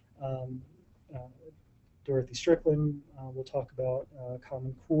childhood. Dorothy Strickland will talk about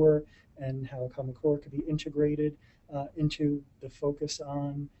Common Core and how Common Core could be integrated into the focus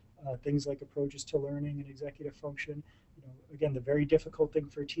on things like approaches to learning and executive function. Again, the very difficult thing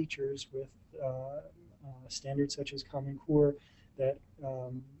for teachers with standards such as Common Core, that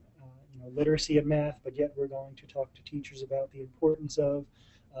literacy in math, but yet we're going to talk to teachers about the importance of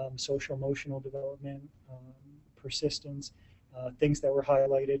social emotional development, persistence, things that were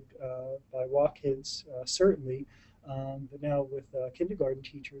highlighted by WA kids, certainly, but now with kindergarten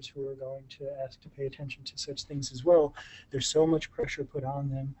teachers who are going to ask to pay attention to such things as well. There's so much pressure put on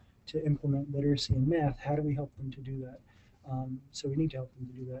them to implement literacy in math. How do we help them to do that? So we need to help them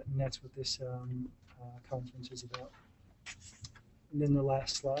to do that, and that's what this conference is about. And then the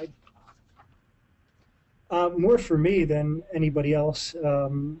last slide. More for me than anybody else,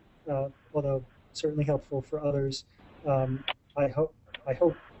 although certainly helpful for others. I hope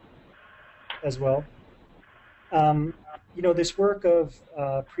as well. This work of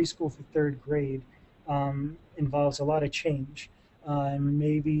preschool through third grade involves a lot of change, and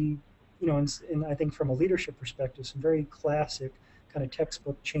maybe you know, and I think from a leadership perspective, some very classic kind of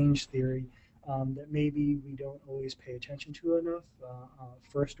textbook change theory that maybe we don't always pay attention to enough.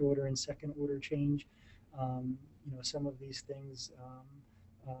 First order and second order change. You know, some of these things,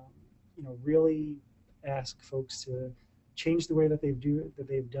 you know, really ask folks to change the way that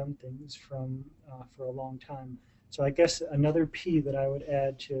they've done things from for a long time. So I guess another P that I would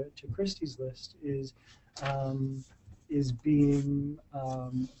add to Christy's list is being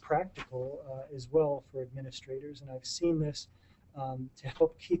practical as well for administrators, and I've seen this to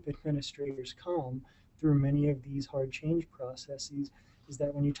help keep administrators calm through many of these hard change processes, is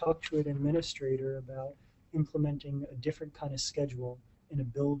that when you talk to an administrator about implementing a different kind of schedule in a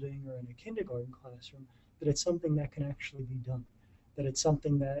building or in a kindergarten classroom, that it's something that can actually be done, that it's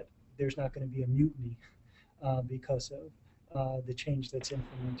something that there's not going to be a mutiny because of the change that's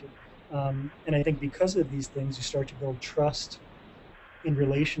implemented. And I think because of these things, you start to build trust in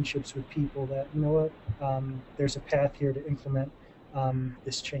relationships with people that, you know what, there's a path here to implement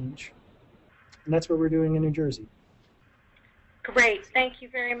this change. And that's what we're doing in New Jersey. Great. Thank you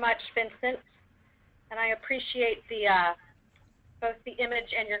very much, Vincent. And I appreciate the both the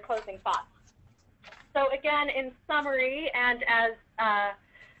image and your closing thoughts. So again, in summary, and as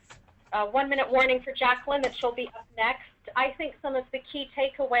a 1-minute warning for Jacqueline that she'll be up next, I think some of the key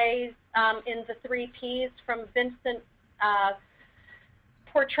takeaways in the 3 Ps from Vincent's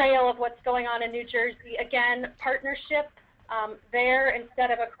portrayal of what's going on in New Jersey, again, partnership there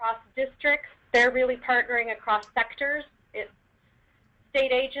instead of across districts. They're really partnering across sectors. It's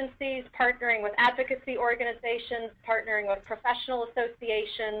state agencies partnering with advocacy organizations, partnering with professional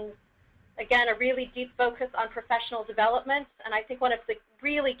associations. Again, a really deep focus on professional development. And I think one of the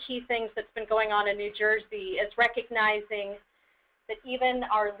really key things that's been going on in New Jersey is recognizing that even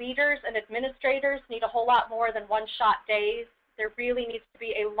our leaders and administrators need a whole lot more than one-shot days. There really needs to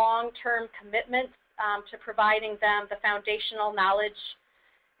be a long-term commitment to providing them the foundational knowledge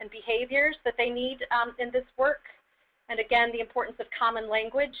and behaviors that they need in this work. And again, the importance of common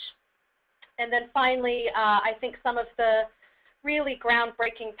language. And then finally, I think some of the really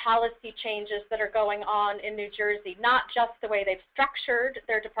groundbreaking policy changes that are going on in New Jersey, not just the way they've structured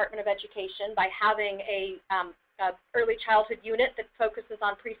their Department of Education by having a early childhood unit that focuses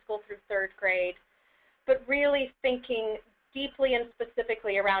on preschool through 3rd grade, but really thinking deeply and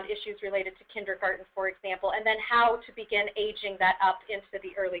specifically around issues related to kindergarten, for example, and then how to begin aging that up into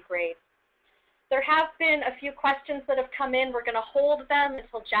the early grades. There have been a few questions that have come in. We're going to hold them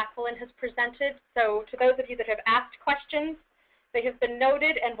until Jacqueline has presented. So to those of you that have asked questions, they have been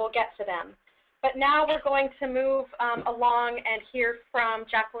noted and we'll get to them. But now we're going to move along and hear from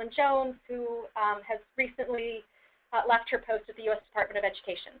Jacqueline Jones, who has recently left her post at the U.S. Department of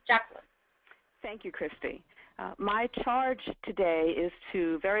Education. Jacqueline. Thank you, Christy. My charge today is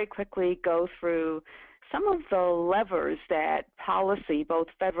to very quickly go through some of the levers that policy, both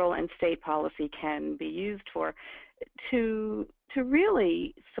federal and state policy, can be used for to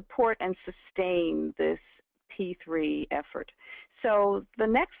really support and sustain this P3 effort. So the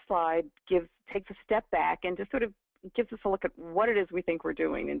next slide takes a step back and just sort of gives us a look at what it is we think we're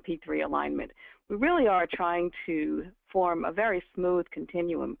doing in P3 alignment. We really are trying to form a very smooth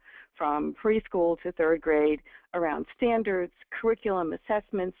continuum from preschool to 3rd grade around standards, curriculum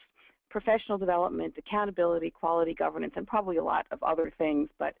assessments, professional development, accountability, quality governance, and probably a lot of other things,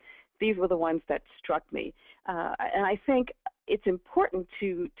 but these were the ones that struck me. And I think it's important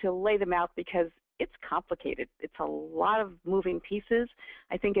to lay them out because it's complicated. It's a lot of moving pieces.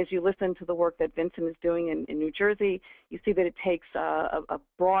 I think as you listen to the work that Vincent is doing in New Jersey, you see that it takes a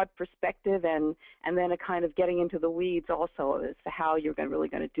broad perspective and then a kind of getting into the weeds also as to how you're really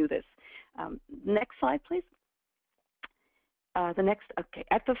going to do this. Next slide, please. Okay.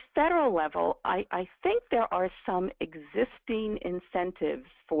 At the federal level, I think there are some existing incentives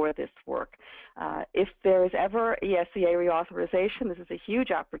for this work. If there is ever ESEA reauthorization, this is a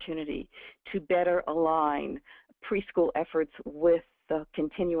huge opportunity to better align preschool efforts with the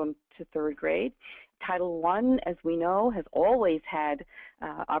continuum to 3rd grade. Title I, as we know, has always had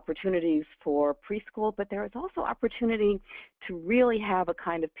opportunities for preschool, but there is also opportunity to really have a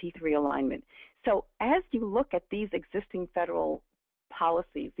kind of P3 alignment. So as you look at these existing federal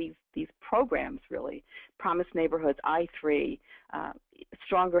policies, these programs really, Promise Neighborhoods, I3,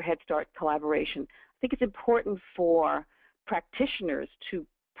 Stronger Head Start collaboration, I think it's important for practitioners to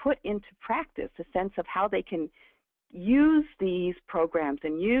put into practice a sense of how they can use these programs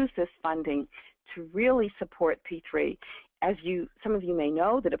and use this funding to really support P3. As some of you may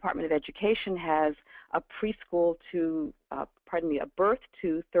know, the Department of Education has a preschool to, a birth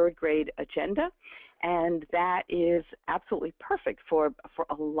to 3rd grade agenda, And that is absolutely perfect for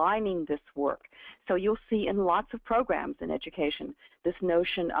aligning this work. So you'll see in lots of programs in education this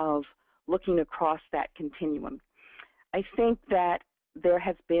notion of looking across that continuum. I think that there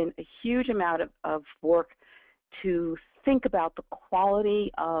has been a huge amount of work to think about the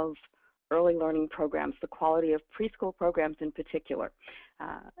quality of early learning programs, the quality of preschool programs in particular.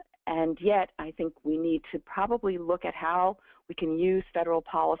 And yet, I think we need to probably look at how we can use federal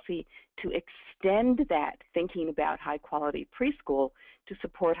policy to extend that thinking about high-quality preschool to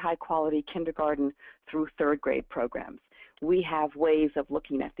support high-quality kindergarten through third-grade programs. We have ways of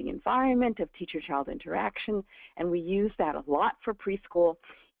looking at the environment of teacher-child interaction, and we use that a lot for preschool.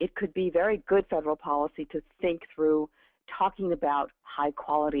 It could be very good federal policy to think through talking about high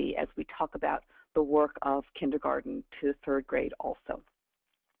quality as we talk about the work of kindergarten to third grade also.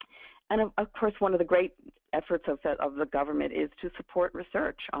 And of course, one of the great efforts of the government is to support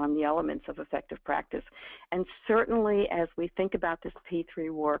research on the elements of effective practice. And certainly as we think about this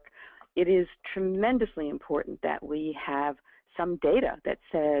P3 work, it is tremendously important that we have some data that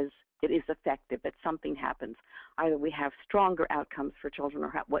says it is effective, that something happens. Either we have stronger outcomes for children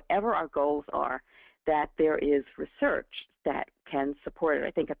or whatever our goals are, that there is research that can support it.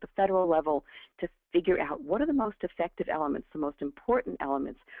 I think at the federal level to figure out what are the most effective elements, the most important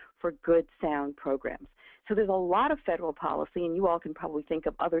elements for good, sound programs. So there's a lot of federal policy, and you all can probably think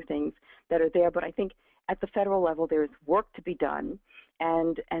of other things that are there, but I think at the federal level there's work to be done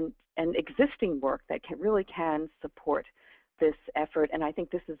and existing work that really can support this effort. And I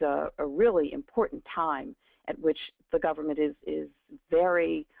think this is a really important time at which the government is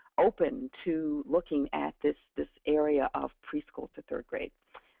very open to looking at this area of preschool to third grade.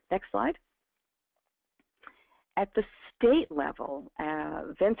 Next slide. At the state level,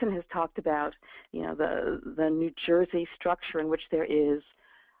 Vincent has talked about, the New Jersey structure in which there is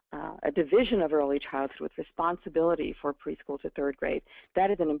a division of early childhood with responsibility for preschool to third grade.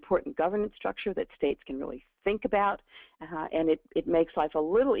 That is an important governance structure that states can really think about, and it makes life a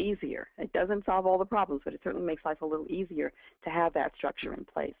little easier. It doesn't solve all the problems, but it certainly makes life a little easier to have that structure in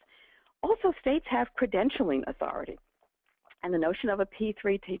place. Also, states have credentialing authority. And the notion of a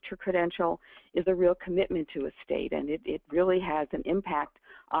P3 teacher credential is a real commitment to a state, and it really has an impact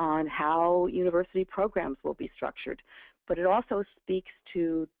on how university programs will be structured. But it also speaks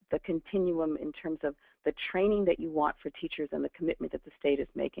to the continuum in terms of the training that you want for teachers and the commitment that the state is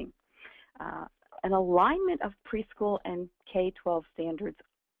making. An alignment of preschool and K-12 standards,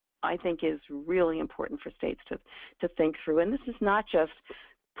 I think, is really important for states to think through. And this is not just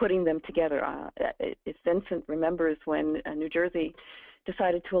putting them together. If Vincent remembers when New Jersey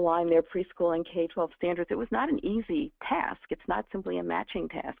decided to align their preschool and K-12 standards, it was not an easy task. It's not simply a matching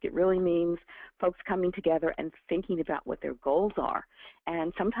task. It really means folks coming together and thinking about what their goals are.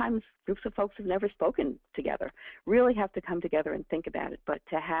 And sometimes groups of folks who've never spoken together really have to come together and think about it. But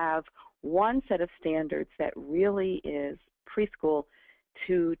to have one set of standards that really is preschool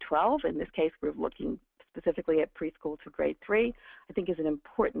to 12, in this case we're looking specifically at preschool to grade 3, I think is an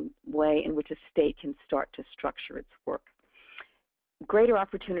important way in which a state can start to structure its work. Greater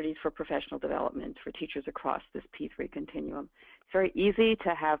opportunities for professional development for teachers across this P3 continuum. It's very easy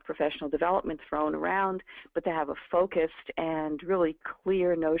to have professional development thrown around, but to have a focused and really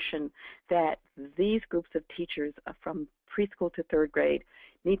clear notion that these groups of teachers from preschool to third grade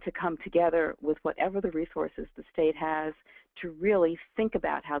need to come together with whatever the resources the state has to really think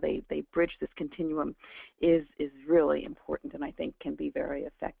about how they bridge this continuum is really important, and I think can be very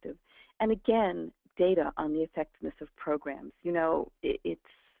effective. And again, data on the effectiveness of programs. It's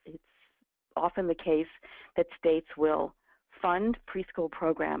often the case that states will fund preschool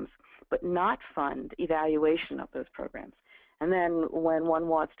programs but not fund evaluation of those programs. And then when one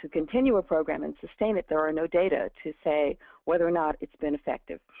wants to continue a program and sustain it, there are no data to say whether or not it's been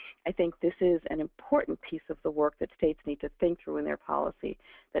effective. I think this is an important piece of the work that states need to think through in their policy,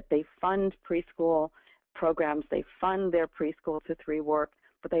 that they fund preschool programs, they fund their preschool to 3 work,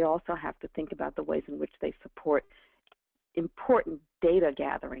 but they also have to think about the ways in which they support important data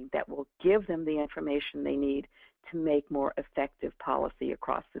gathering that will give them the information they need to make more effective policy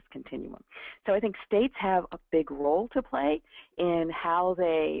across this continuum. So I think states have a big role to play in how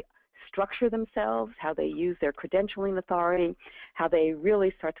they structure themselves, how they use their credentialing authority, how they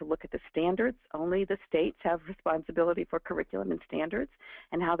really start to look at the standards. Only the states have responsibility for curriculum and standards,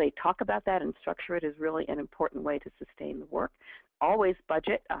 and how they talk about that and structure it is really an important way to sustain the work. Always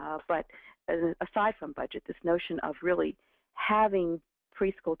budget, but aside from budget, this notion of really having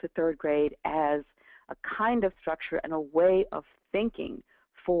preschool to third grade as a kind of structure and a way of thinking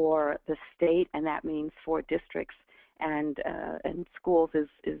for the state, and that means for districts and schools,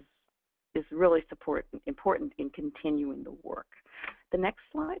 is is really important in continuing the work. The next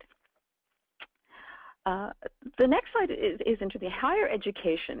slide. The next slide is into the higher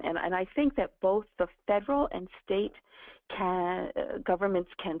education, and I think that both the federal and state governments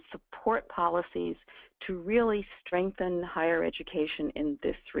can support policies to really strengthen higher education in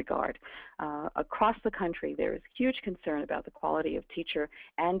this regard. Across the country, there is huge concern about the quality of teacher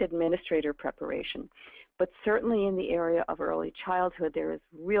and administrator preparation, but certainly in the area of early childhood, there is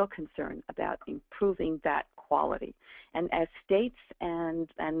real concern about improving that quality. And as states and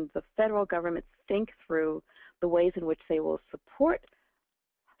the federal government think through the ways in which they will support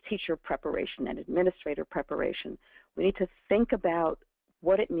teacher preparation and administrator preparation, we need to think about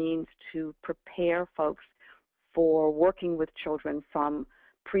what it means to prepare folks for working with children from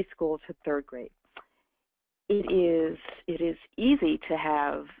preschool to third grade. It is easy to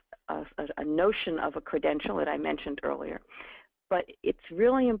have a notion of a credential that I mentioned earlier, but it's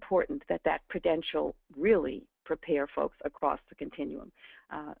really important that that credential really prepare folks across the continuum.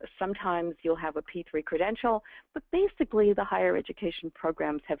 Sometimes you'll have a P3 credential, but basically the higher education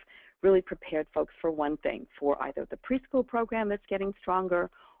programs have really prepared folks for one thing, for either the preschool program that's getting stronger,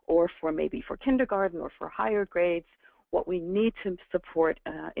 or for maybe for kindergarten or for higher grades. What we need to support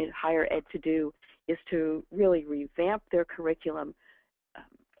in higher ed to do is to really revamp their curriculum,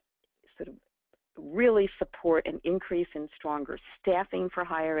 sort of really support an increase in stronger staffing for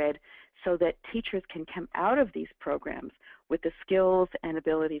higher ed so that teachers can come out of these programs with the skills and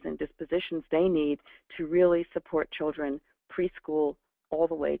abilities and dispositions they need to really support children preschool all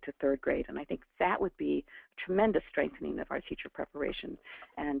the way to third grade. And I think that would be a tremendous strengthening of our teacher preparation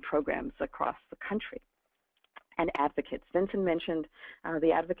and programs across the country. And advocates. Vincent mentioned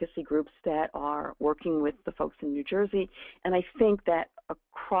the advocacy groups that are working with the folks in New Jersey, and I think that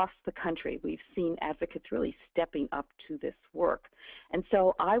across the country we've seen advocates really stepping up to this work. And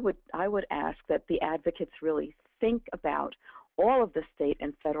so I would ask that the advocates really think about all of the state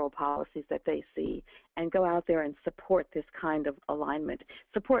and federal policies that they see and go out there and support this kind of alignment,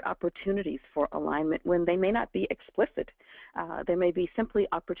 support opportunities for alignment when they may not be explicit. There may be simply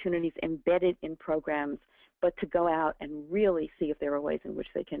opportunities embedded in programs, but to go out and really see if there are ways in which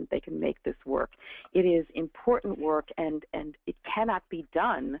they can make this work. It is important work, and it cannot be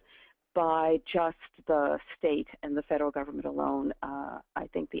done by just the state and the federal government alone. I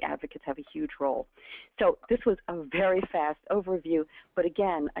think the advocates have a huge role. So this was a very fast overview, but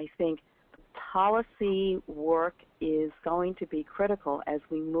again, I think policy work is going to be critical as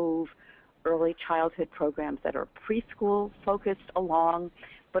we move early childhood programs that are preschool focused along,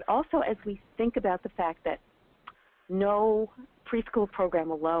 but also as we think about the fact that no preschool program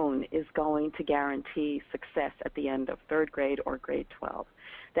alone is going to guarantee success at the end of third grade or grade 12,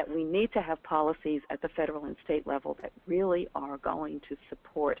 that we need to have policies at the federal and state level that really are going to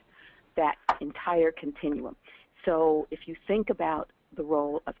support that entire continuum. So if you think about the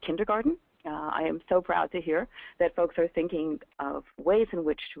role of kindergarten, I am so proud to hear that folks are thinking of ways in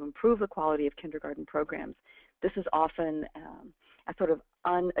which to improve the quality of kindergarten programs. This is often a sort of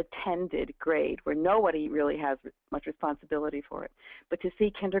unattended grade where nobody really has much responsibility for it. But to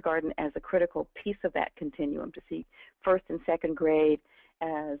see kindergarten as a critical piece of that continuum, to see first and second grade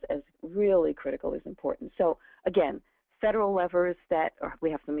as really critical is important. So again, federal levers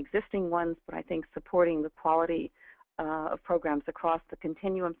we have some existing ones, but I think supporting the quality of programs across the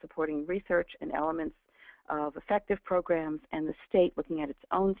continuum, supporting research and elements of effective programs, and the state looking at its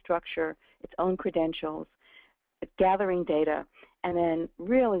own structure, its own credentials, gathering data, and then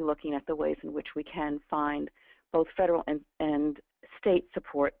really looking at the ways in which we can find both federal and state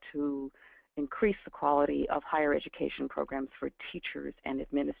support to increase the quality of higher education programs for teachers and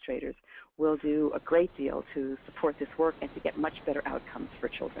administrators will do a great deal to support this work and to get much better outcomes for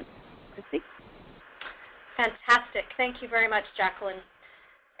children. Christy? Fantastic. Thank you very much, Jacqueline.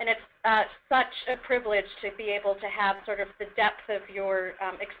 And it's such a privilege to be able to have sort of the depth of your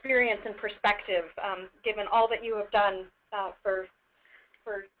experience and perspective, given all that you have done for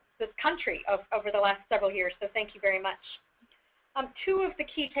this country over the last several years. So thank you very much. Two of the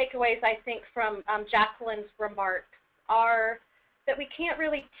key takeaways, I think, from Jacqueline's remarks are that we can't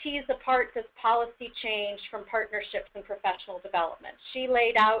really tease apart this policy change from partnerships and professional development. She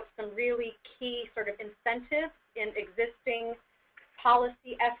laid out some really key sort of incentives in existing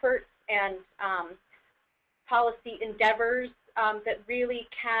policy efforts and policy endeavors that really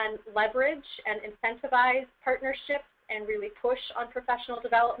can leverage and incentivize partnerships and really push on professional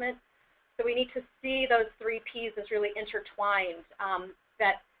development. So we need to see those three Ps as really intertwined,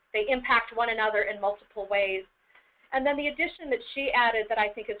 that they impact one another in multiple ways. And then the addition that she added that I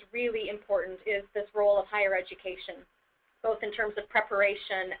think is really important is this role of higher education. both in terms of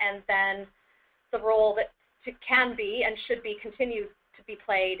preparation and then the role that can be and should be continued to be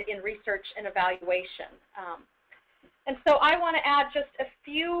played in research and evaluation. And so I want to add just a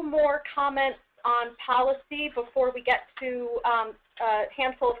few more comments on policy before we get to a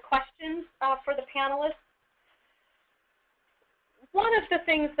handful of questions for the panelists. One of the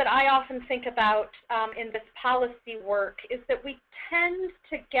things that I often think about in this policy work is that we tend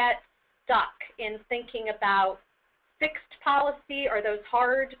to get stuck in thinking about fixed policy or those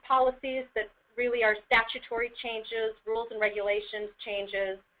hard policies that really are statutory changes, rules and regulations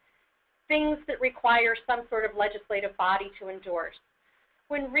changes, things that require some sort of legislative body to endorse.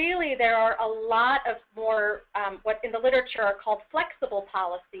 When really there are a lot of more what in the literature are called flexible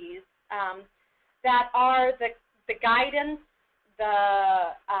policies that are the guidance,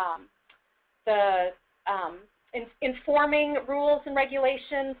 informing rules and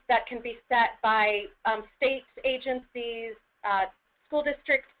regulations that can be set by state agencies, school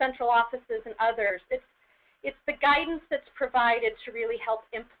districts, central offices, and others. It's the guidance that's provided to really help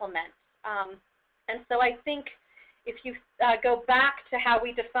implement. And so I think if you go back to how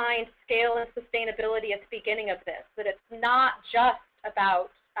we defined scale and sustainability at the beginning of this, that it's not just about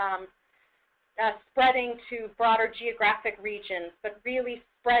spreading to broader geographic regions, but really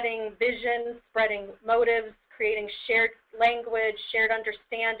spreading vision, spreading motives, creating shared language, shared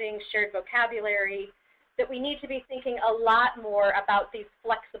understanding, shared vocabulary, that we need to be thinking a lot more about these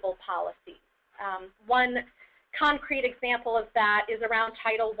flexible policies. One concrete example of that is around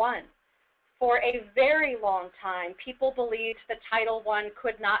Title I. For a very long time, people believed that Title I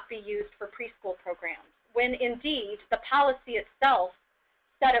could not be used for preschool programs, when indeed the policy itself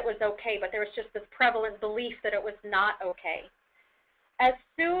said it was okay, but there was just this prevalent belief that it was not okay. As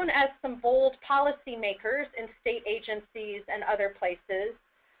soon as some bold policymakers in state agencies and other places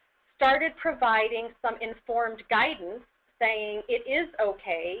started providing some informed guidance saying it is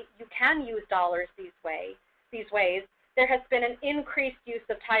okay, you can use dollars these ways, there has been an increased use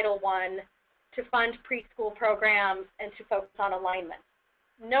of Title I to fund preschool programs and to focus on alignment.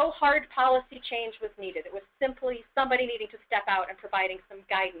 No hard policy change was needed. It was simply somebody needing to step out and providing some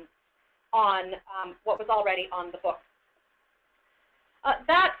guidance on what was already on the books.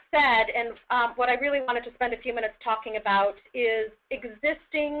 That said, and what I really wanted to spend a few minutes talking about is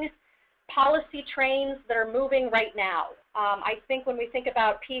existing policy trains that are moving right now. I think when we think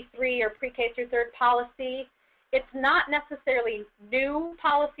about P3 or pre-K through 3rd policy, it's not necessarily new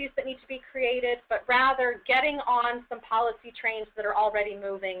policies that need to be created, but rather getting on some policy trains that are already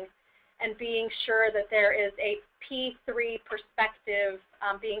moving and being sure that there is a P3 perspective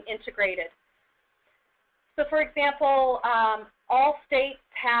being integrated. So for example, all states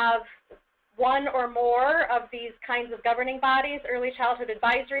have one or more of these kinds of governing bodies, early childhood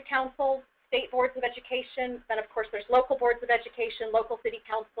advisory councils, state boards of education, then of course there's local boards of education, local city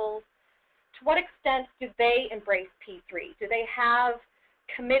councils. To what extent do they embrace P3? Do they have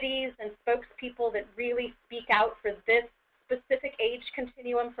committees and spokespeople that really speak out for this specific age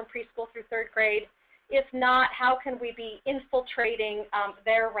continuum from preschool through 3rd grade? If not, how can we be infiltrating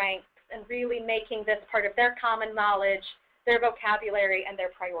their ranks and really making this part of their common knowledge, their vocabulary, and their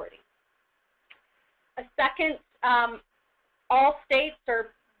priorities? A second, all states are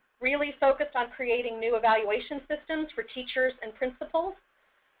really focused on creating new evaluation systems for teachers and principals.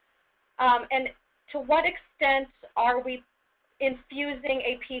 And to what extent are we infusing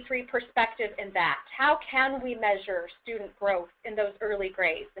a P3 perspective in that? How can we measure student growth in those early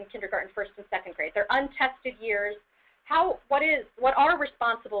grades, in kindergarten, 1st and 2nd grade? They're untested years. What are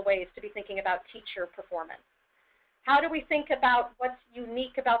responsible ways to be thinking about teacher performance? How do we think about what's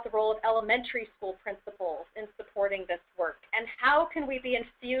unique about the role of elementary school principals in supporting this work? And how can we be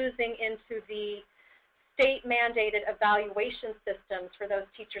infusing into the state-mandated evaluation systems for those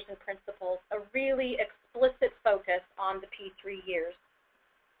teachers and principals a really explicit focus on the P3 years?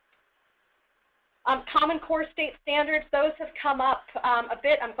 Common Core state standards, those have come up a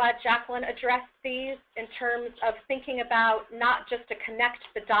bit. I'm glad Jacqueline addressed these in terms of thinking about not just a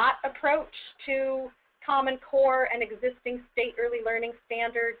connect-the-dot approach to Common Core and existing state early learning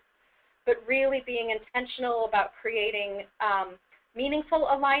standards, but really being intentional about creating meaningful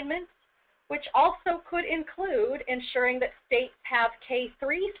alignment, which also could include ensuring that states have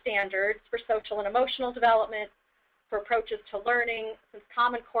K3 standards for social and emotional development, for approaches to learning. Since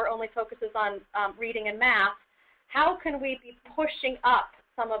Common Core only focuses on reading and math, how can we be pushing up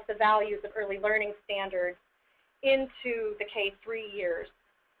some of the values of early learning standards into the K3 years?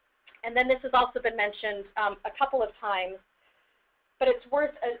 And then this has also been mentioned a couple of times, but it's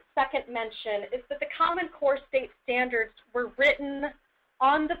worth a second mention, is that the Common Core state standards were written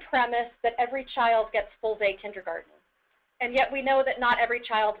on the premise that every child gets full-day kindergarten. and yet we know that not every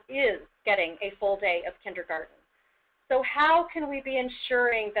child is getting a full day of kindergarten. So how can we be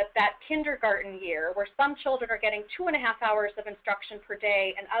ensuring that that kindergarten year, where some children are getting 2.5 hours of instruction per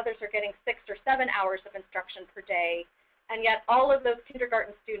day and others are getting 6 or 7 hours of instruction per day, and yet all of those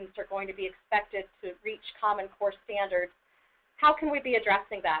kindergarten students are going to be expected to reach Common Core standards, how can we be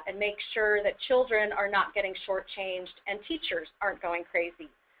addressing that and make sure that children are not getting shortchanged and teachers aren't going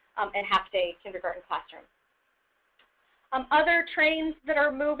crazy in half-day kindergarten classrooms? Other trains that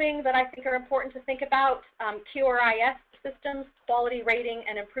are moving that I think are important to think about, QRIS systems, quality rating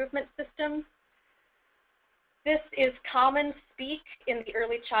and improvement systems. This is common speak in the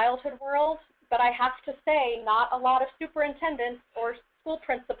early childhood world, but I have to say not a lot of superintendents or school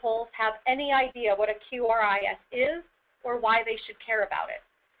principals have any idea what a QRIS is or why they should care about it.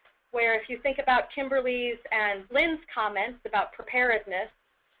 Where if you think about Kimberly's and Lynn's comments about preparedness,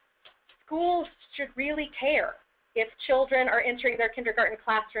 schools should really care if children are entering their kindergarten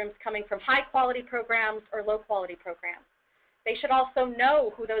classrooms coming from high-quality programs or low-quality programs. They should also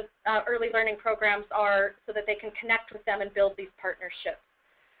know who those early learning programs are so that they can connect with them and build these partnerships.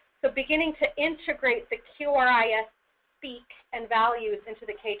 So beginning to integrate the QRIS speak and values into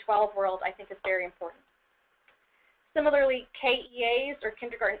the K-12 world, I think, is very important. Similarly, KEAs, or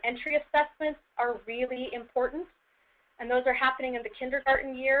kindergarten entry assessments, are really important. And those are happening in the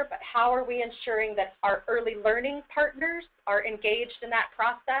kindergarten year, but how are we ensuring that our early learning partners are engaged in that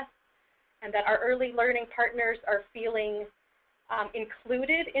process and that our early learning partners are feeling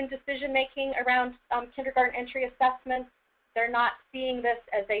included in decision-making around kindergarten entry assessments? They're not seeing this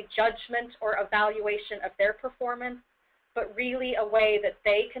as a judgment or evaluation of their performance, but really a way that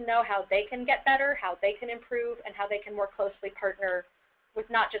they can know how they can get better, how they can improve, and how they can more closely partner with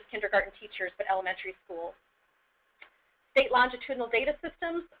not just kindergarten teachers, but elementary schools. State longitudinal data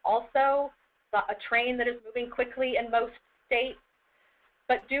systems, also a train that is moving quickly in most states.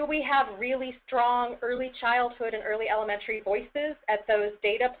 But do we have really strong early childhood and early elementary voices at those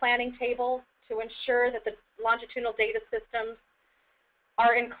data planning tables to ensure that the longitudinal data systems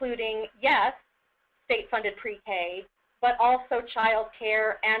are including, yes, state-funded pre-K, but also child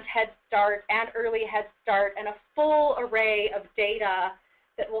care and Head Start and early Head Start and a full array of data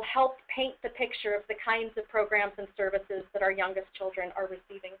that will help paint the picture of the kinds of programs and services that our youngest children are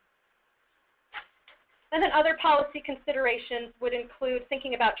receiving. And then other policy considerations would include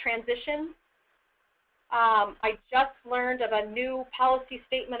thinking about transition. I just learned of a new policy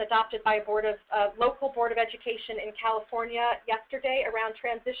statement adopted by a local board of education in California yesterday around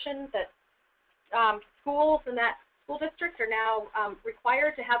transition, that schools in that school district are now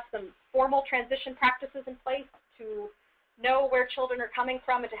required to have some formal transition practices in place to know where children are coming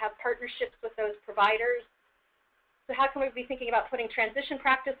from and to have partnerships with those providers. So how can we be thinking about putting transition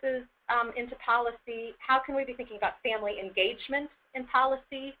practices into policy? How can we be thinking about family engagement in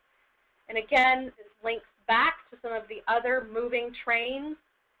policy? And again, this links back to some of the other moving trains.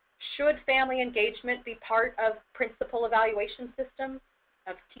 Should family engagement be part of principal evaluation systems,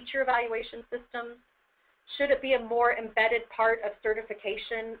 of teacher evaluation systems? Should it be a more embedded part of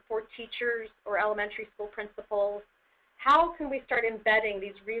certification for teachers or elementary school principals? How can we start embedding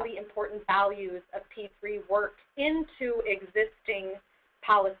these really important values of P3 work into existing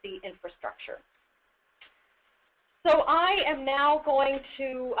policy infrastructure? So I am now going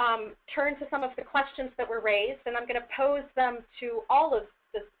to turn to some of the questions that were raised, and I'm going to pose them to all of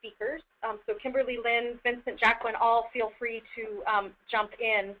the speakers. So Kimberly, Lynn, Vincent, Jacqueline, all feel free to jump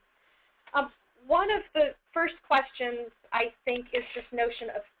in. One of the first questions, I think, is this notion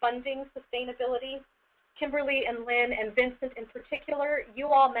of funding sustainability. Kimberly and Lynn and Vincent in particular, you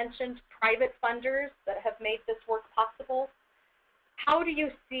all mentioned private funders that have made this work possible. How do you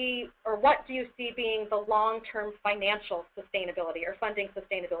see, or what do you see being the long-term financial sustainability or funding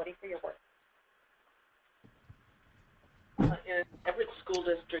sustainability for your work? In Everett School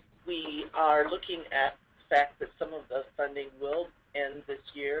District, we are looking at the fact that some of the funding will end this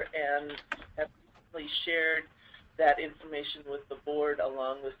year and have recently shared that information with the board,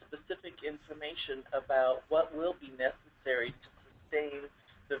 along with specific information about what will be necessary to sustain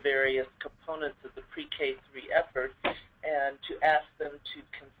the various components of the PreK-3 effort, and to ask them to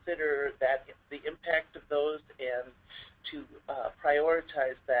consider that the impact of those and to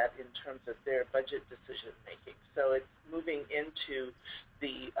prioritize that in terms of their budget decision making. So it's moving into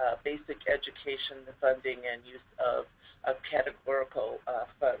the basic education funding and use of categorical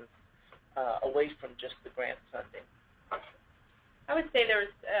funds away from just the grant funding. I would say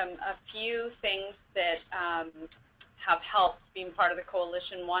there's a few things that have helped being part of the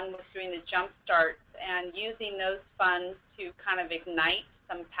coalition. One was doing the jump starts and using those funds to kind of ignite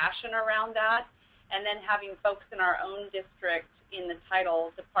some passion around that, and then having folks in our own district in the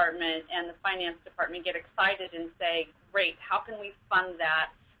title department and the finance department get excited and say, great, how can we fund that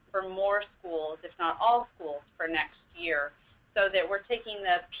for more schools, if not all schools, for next year, so that we're taking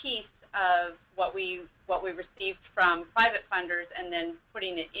the piece of what we received from private funders and then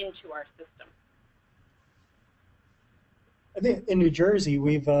putting it into our system. I think in New Jersey,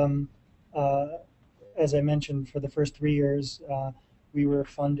 we've, as I mentioned, for the first 3 years, we were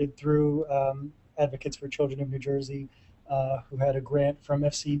funded through Advocates for Children of New Jersey, who had a grant from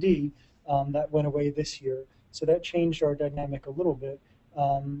FCD that went away this year. So that changed our dynamic a little bit.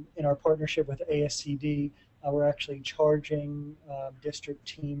 In our partnership with ASCD, we're actually charging district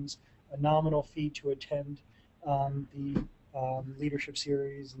teams a nominal fee to attend the leadership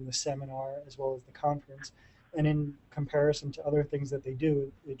series and the seminar, as well as the conference. And in comparison to other things that they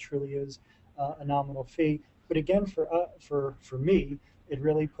do, it truly is a nominal fee. But again, for me, it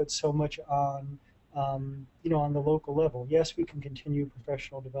really puts so much on, on the local level. Yes, we can continue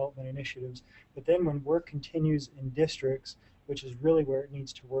professional development initiatives, but then when work continues in districts, which is really where it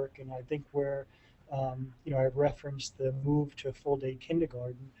needs to work, and I think where, I've referenced the move to full-day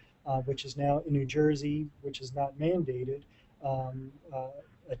kindergarten, which is now in New Jersey, which is not mandated.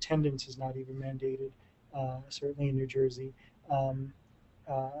 Attendance is not even mandated. Certainly in New Jersey,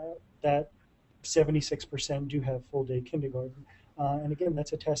 that 76% do have full-day kindergarten. And again,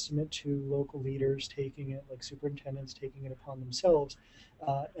 that's a testament to local leaders taking it, like superintendents taking it upon themselves,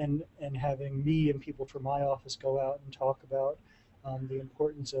 and having me and people from my office go out and talk about the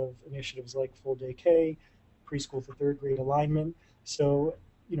importance of initiatives like full-day K, preschool to third grade alignment. So,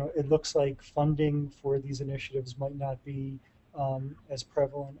 it looks like funding for these initiatives might not be as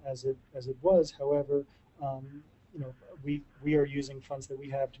prevalent as it was. However, we are using funds that we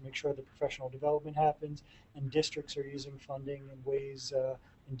have to make sure that professional development happens, and districts are using funding in ways,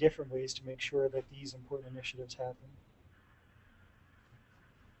 in different ways, to make sure that these important initiatives happen.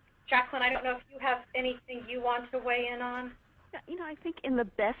 Jacqueline, I don't know if you have anything you want to weigh in on. I think in the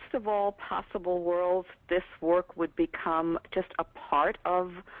best of all possible worlds, this work would become just a part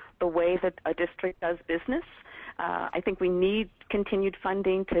of the way that a district does business. I think we need continued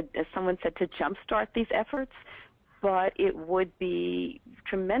funding to, as someone said, to jumpstart these efforts. But it would be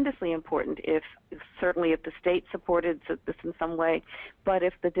tremendously important certainly if the state supported this in some way, but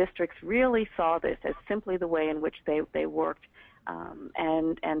if the districts really saw this as simply the way in which they worked,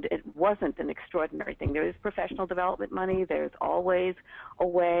 and it wasn't an extraordinary thing. There is professional development money. There's always a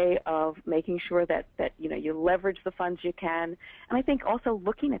way of making sure that you leverage the funds you can. And I think also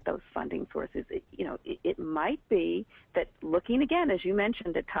looking at those funding sources, it might be that looking again, as you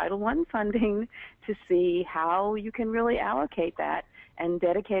mentioned, at Title I funding to see how you can really allocate that, and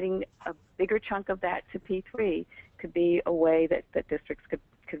dedicating a bigger chunk of that to P3 could be a way that districts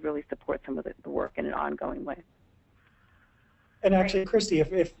could really support some of the work in an ongoing way. And actually, Christy,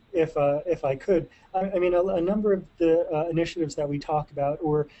 if I could, I mean, a number of the initiatives that we talk about,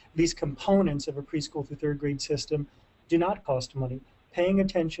 or these components of a preschool through third grade system, do not cost money. Paying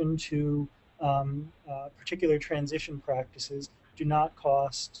attention to particular transition practices do not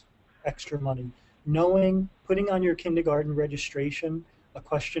cost extra money. Putting on your kindergarten registration a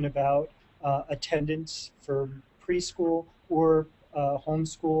question about attendance for preschool or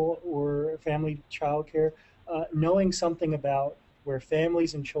homeschool or family childcare. Knowing something about where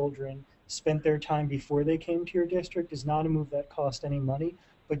families and children spent their time before they came to your district is not a move that costs any money.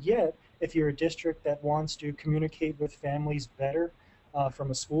 But yet, if you're a district that wants to communicate with families better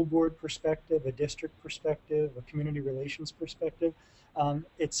from a school board perspective, a district perspective, a community relations perspective,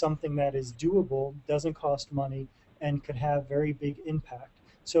 it's something that is doable, doesn't cost money, and could have very big impact.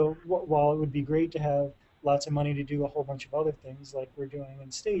 So while it would be great to have lots of money to do a whole bunch of other things like we're doing in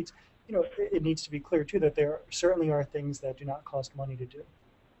states, it needs to be clear, too, that there certainly are things that do not cost money to do.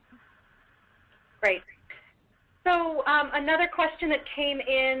 Great. So another question that came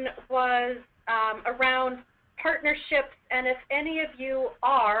in was around partnerships, and if any of you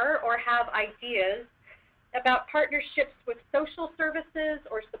are or have ideas about partnerships with social services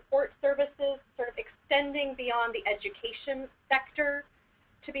or support services, sort of extending beyond the education sector,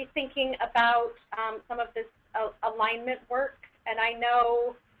 to be thinking about some of this alignment work. And I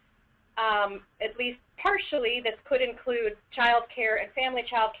know at least partially this could include child care and family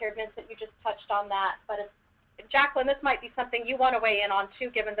child care. Vincent, you just touched on that. But Jacqueline, this might be something you want to weigh in on too,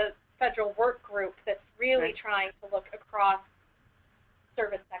 given the federal work group that's really trying to look across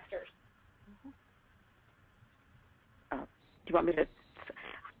service sectors. Do you want me to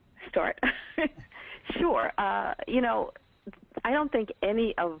start? Sure. I don't think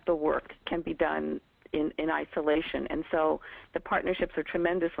any of the work can be done in isolation. And so the partnerships are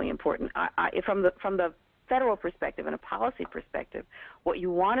tremendously important. From the federal perspective and a policy perspective, what you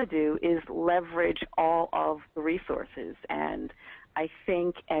want to do is leverage all of the resources. And I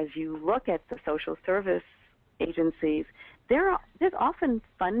think as you look at the social service agencies, there's often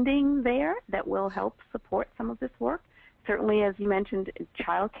funding there that will help support some of this work. Certainly, as you mentioned,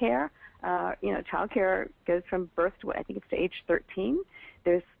 child care. Child care goes from birth to, I think it's to age 13.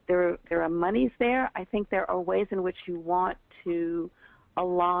 There are monies there. I think there are ways in which you want to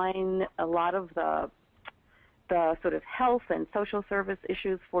align a lot of the sort of health and social service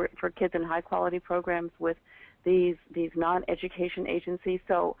issues for kids in high-quality programs with these non-education agencies.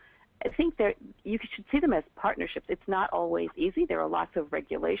 So I think you should see them as partnerships. It's not always easy. There are lots of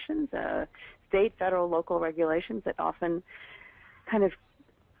regulations, state, federal, local regulations that often kind of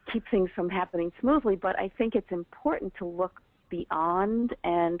keep things from happening smoothly. But I think it's important to look beyond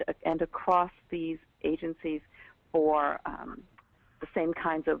and across these agencies for the same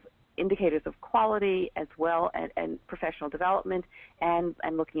kinds of indicators of quality as well and professional development and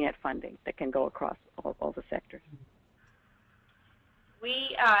looking at funding that can go across all the sectors.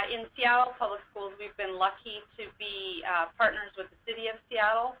 We, in Seattle Public Schools, we've been lucky to be partners with the City of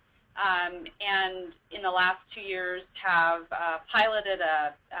Seattle, and in the last 2 years have piloted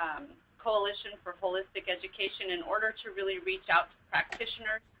a coalition for holistic education in order to really reach out to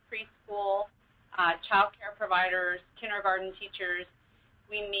practitioners, preschool, child care providers, kindergarten teachers.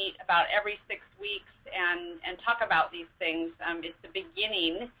 We meet about every 6 weeks and talk about these things. It's the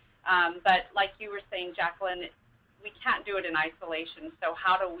beginning, but like you were saying, Jacqueline, we can't do it in isolation. So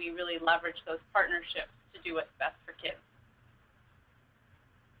how do we really leverage those partnerships to do what's best for kids?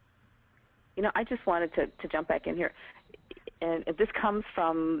 I just wanted to jump back in here. And this comes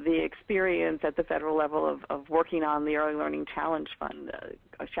from the experience at the federal level of working on the Early Learning Challenge Fund,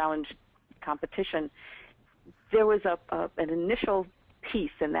 a challenge competition. There was an initial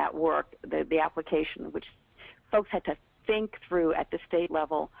piece in that work, the application, which folks had to think through at the state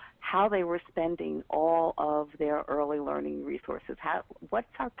level how they were spending all of their early learning resources. What's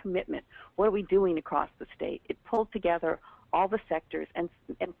our commitment? What are we doing across the state? It pulled together all the sectors, and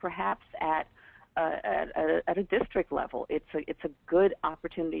perhaps at a district level, it's a good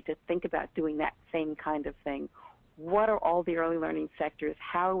opportunity to think about doing that same kind of thing. What are all the early learning sectors?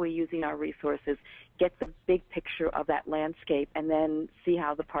 How are we using our resources? Get the big picture of that landscape, and then see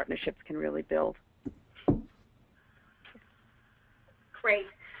how the partnerships can really build. Great.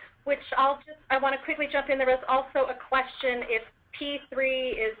 Which I want to quickly jump in. There was also a question if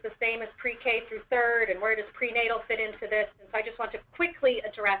P3 is the same as pre-K through 3rd, and where does prenatal fit into this? And so I just want to quickly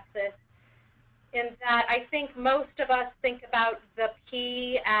address this in that I think most of us think about the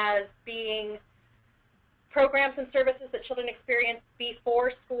P as being programs and services that children experience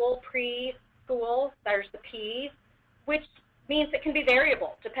before school, pre-school. There's the P, which means it can be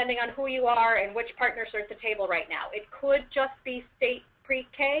variable depending on who you are and which partners are at the table right now. It could just be state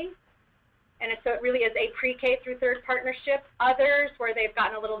pre-K, and so it really is a pre-K through 3rd partnership. Others, where they've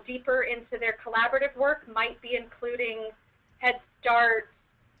gotten a little deeper into their collaborative work, might be including Head Start,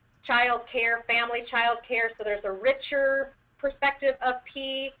 child care, family child care, so there's a richer perspective of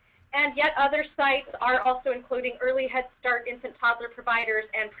P. And yet other sites are also including early Head Start, infant toddler providers,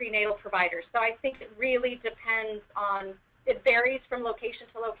 and prenatal providers. So I think it really depends on, it varies from location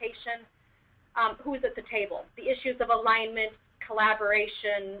to location, who's at the table. The issues of alignment,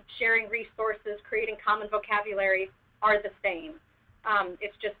 collaboration, sharing resources, creating common vocabulary are the same.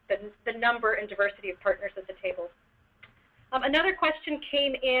 It's just the number and diversity of partners at the table. Another question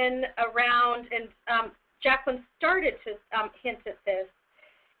came in around, and Jacqueline started to hint at this,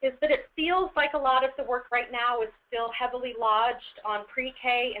 is that it feels like a lot of the work right now is still heavily lodged on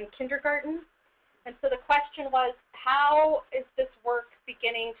pre-K and kindergarten. And so the question was, how is this work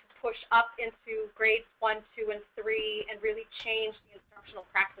beginning to push up into grades 1, 2, and 3 and really change the instructional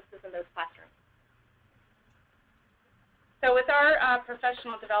practices in those classrooms? So with our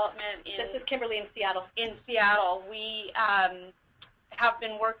professional development this is Kimberly in Seattle. We have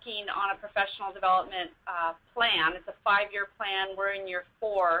been working on a professional development plan. It's a 5-year plan. We're in year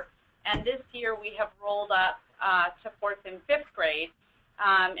 4. And this year we have rolled up to 4th and 5th grade.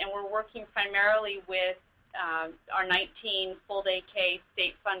 And we're working primarily with our 19 full-day K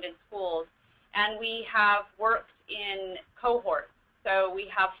state-funded schools. And we have worked in cohorts. So we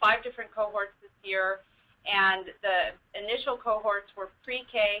have 5 different cohorts this year. And the initial cohorts were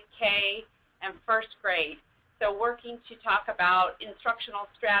pre-K, K, and 1st grade. So working to talk about instructional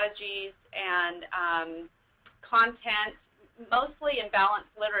strategies and content, mostly in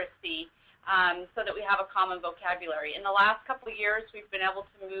balanced literacy, so that we have a common vocabulary. In the last couple of years, we've been able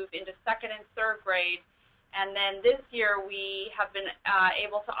to move into 2nd and 3rd grade, and then this year we have been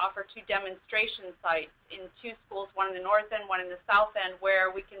able to offer 2 demonstration sites in 2 schools, one in the north end, one in the south end,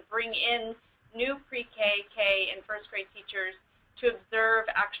 where we can bring in new pre-K, K, and 1st grade teachers to observe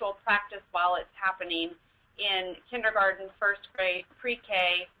actual practice while it's happening in kindergarten, 1st grade,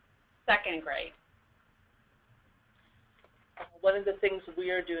 pre-K, 2nd grade. One of the things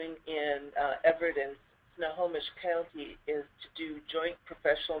we are doing in Everett and Snohomish County is to do joint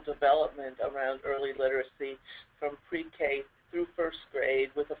professional development around early literacy from pre-K through 1st grade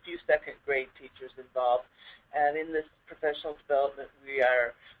with a few 2nd grade teachers involved. And in this professional development, we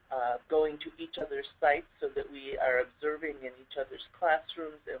are going to each other's sites so that we are observing in each other's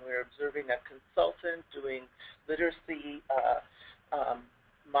classrooms, and we're observing a consultant doing literacy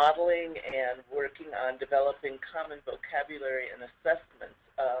modeling and working on developing common vocabulary and assessments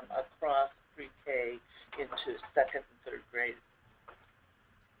across pre-K into 2nd and 3rd grade.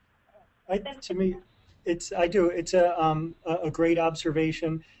 To me, it's a great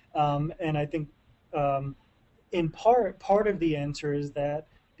observation, and I think in part of the answer is that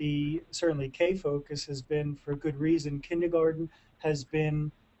certainly K focus has been, for good reason. Kindergarten has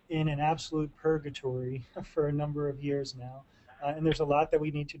been in an absolute purgatory for a number of years now. And there's a lot that we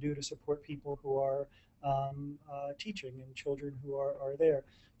need to do to support people who are teaching and children who are there.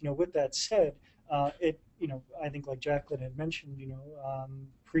 With that said, I think like Jacqueline had mentioned,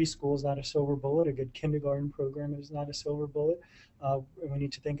 preschool is not a silver bullet. A good kindergarten program is not a silver bullet. And we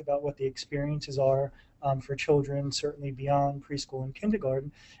need to think about what the experiences are for children, certainly beyond preschool and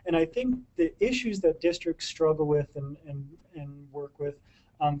kindergarten. And I think the issues that districts struggle with and work with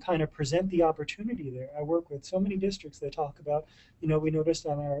kind of present the opportunity there. I work with so many districts that talk about, we noticed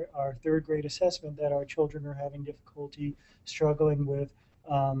on our 3rd grade assessment that our children are having difficulty struggling with,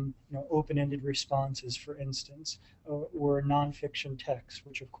 open-ended responses, for instance, or nonfiction text,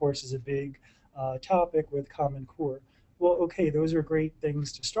 which of course is a big topic with Common Core. Well, okay, those are great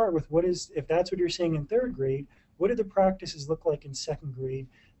things to start with. If that's what you're seeing in 3rd grade, what do the practices look like in 2nd grade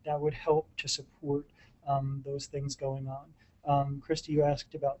that would help to support those things going on? Christy, you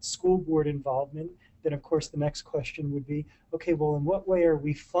asked about school board involvement. Then, of course, the next question would be, okay, well, in what way are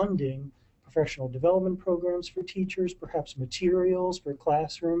we funding professional development programs for teachers, perhaps materials for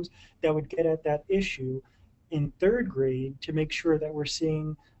classrooms that would get at that issue in 3rd grade to make sure that we're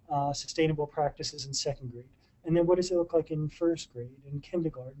seeing sustainable practices in 2nd grade? And then what does it look like in 1st grade, in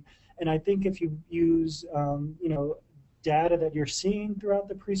kindergarten? And I think if you use, data that you're seeing throughout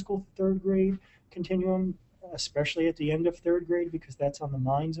the preschool 3rd grade continuum, especially at the end of 3rd grade, because that's on the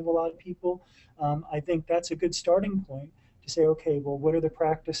minds of a lot of people, I think that's a good starting point to say, okay, well, what are the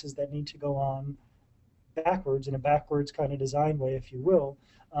practices that need to go on backwards, in a backwards kind of design way, if you will,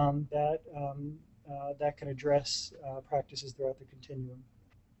 that can address practices throughout the continuum.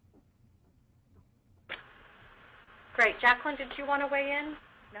 Great. Jacqueline, did you want to weigh in?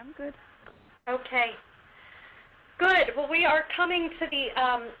 No, I'm good. Okay. Good. Well, we are coming to the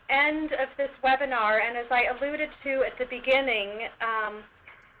end of this webinar, and as I alluded to at the beginning,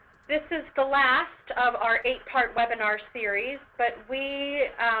 this is the last of our 8-part webinar series, but we,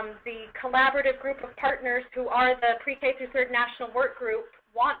 the collaborative group of partners who are the Pre-K through 3rd National Work Group,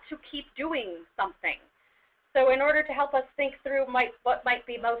 want to keep doing something. So in order to help us think through what might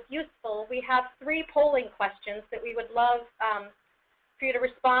be most useful, we have 3 polling questions that we would love for you to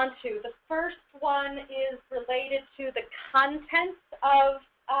respond to. The first one is related to the contents of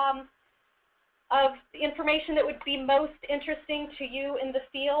the information that would be most interesting to you in the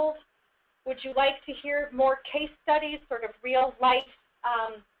field. Would you like to hear more case studies, sort of real-life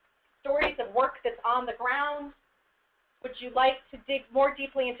stories of work that's on the ground? Would you like to dig more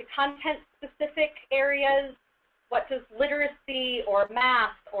deeply into content-specific areas? What does literacy or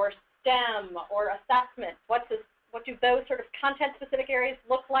math or STEM or assessment, what do those sort of content-specific areas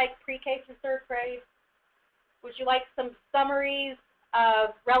look like pre-K through 3rd grade? Would you like some summaries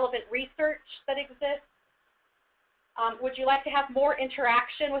of relevant research that exists? Would you like to have more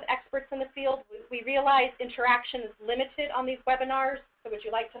interaction with experts in the field? We realize interaction is limited on these webinars, so would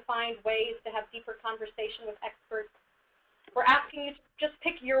you like to find ways to have deeper conversation with experts? We're asking you to just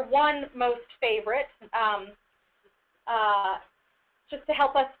pick your one most favorite, just to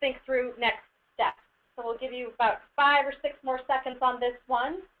help us think through next steps. So we'll give you about 5 or 6 more seconds on this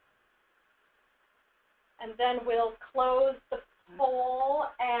one. And then we'll close the poll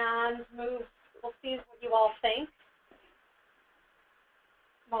and we'll see what you all think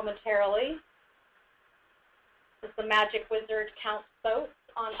momentarily. As the magic wizard counts votes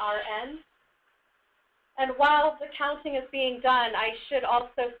on our end. And while the counting is being done, I should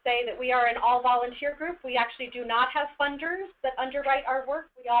also say that we are an all-volunteer group. We actually do not have funders that underwrite our work.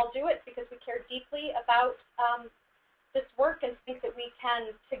 We all do it because we care deeply about this work and think that we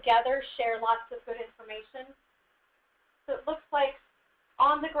can together share lots of good information. So it looks like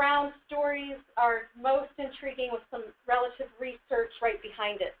on-the-ground stories are most intriguing with some relative research right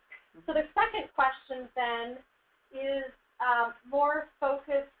behind it. So the second question then is more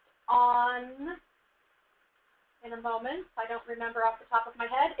focused on, in a moment, I don't remember off the top of my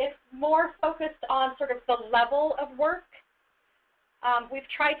head, it's more focused on sort of the level of work. We've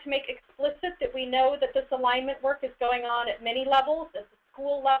tried to make explicit that we know that this alignment work is going on at many levels, at the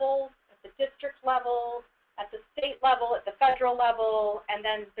school level, at the district level, at the state level, at the federal level, and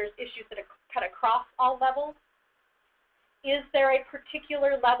then there's issues that cut across all levels. Is there a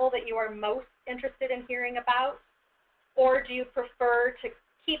particular level that you are most interested in hearing about? Or do you prefer to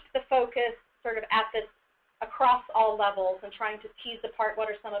keep the focus sort of at this across all levels and trying to tease apart what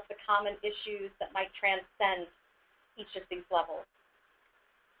are some of the common issues that might transcend each of these levels?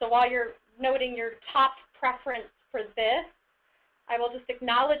 So while you're noting your top preference for this, I will just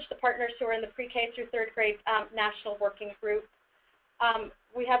acknowledge the partners who are in the pre-K through third grade national working group.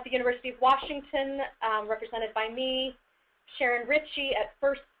 We have the University of Washington, represented by me, Sharon Ritchie at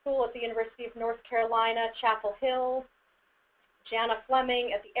First School at the University of North Carolina, Chapel Hill, Jana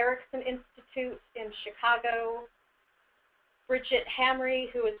Fleming at the Erickson Institute in Chicago, Bridget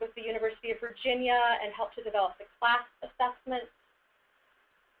Hamry, who is with the University of Virginia and helped to develop the class assessment,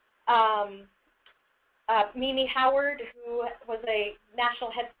 Mimi Howard, who was a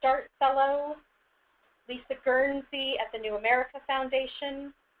National Head Start Fellow, Lisa Guernsey at the New America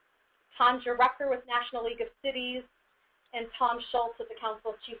Foundation, Tanja Rucker with National League of Cities, and Tom Schultz at the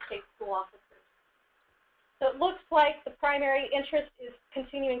Council of Chief State School Officers. So it looks like the primary interest is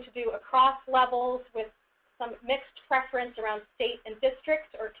continuing to do across levels with some mixed preference around state and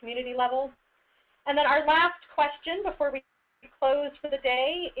district or community level. And then our last question before we close for the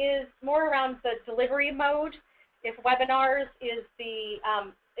day is more around the delivery mode. If webinars is a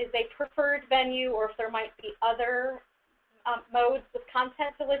preferred venue, or if there might be other modes of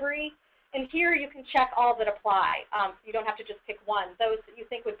content delivery. And here you can check all that apply. You don't have to just pick one. Those that you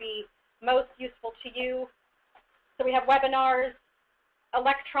think would be most useful to you. So we have webinars,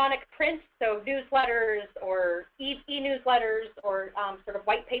 electronic print, so newsletters or e-newsletters or sort of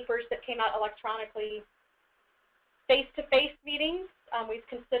white papers that came out electronically. Face-to-face meetings, we've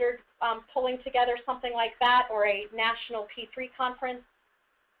considered pulling together something like that, or a national P3 conference.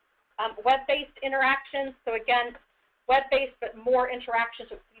 Web-based interactions, so again, web-based but more interactions,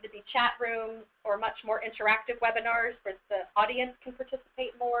 so it could either be chat rooms or much more interactive webinars where the audience can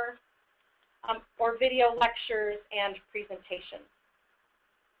participate more, or video lectures and presentations.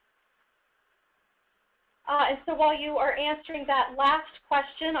 And so while you are answering that last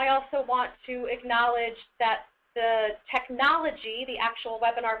question, I also want to acknowledge that the technology, the actual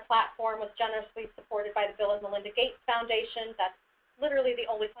webinar platform, was generously supported by the Bill and Melinda Gates Foundation. That's literally the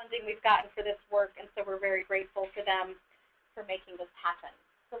only funding we've gotten for this work, and so we're very grateful for them for making this happen.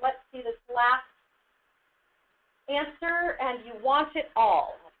 So let's see this last answer, and you want it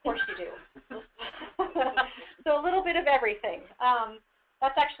all. Of course you do. So a little bit of everything.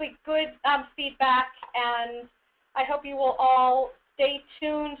 That's actually good feedback, and I hope you will all stay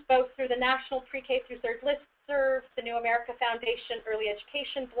tuned both through the National Pre-K through Third Listserv, the New America Foundation Early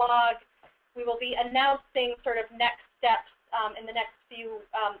Education blog. We will be announcing sort of next steps in the next few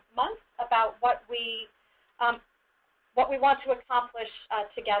months about what we want to accomplish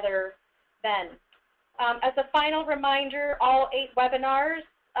together then. As a final reminder, all 8 webinars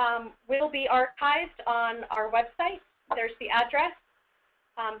will be archived on our website. There's the address.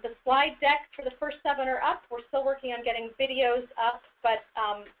 The slide deck for the first 7 are up. We're still working on getting videos up, but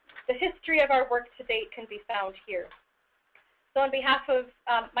the history of our work to date can be found here. So on behalf of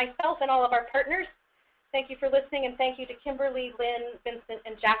myself and all of our partners, thank you for listening, and thank you to Kimberly, Lynn, Vincent,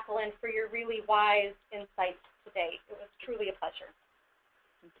 and Jacqueline for your really wise insights today. It was truly a pleasure.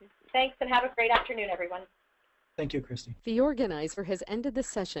 Thank you. Thanks, and have a great afternoon, everyone. Thank you, Christy. The organizer has ended the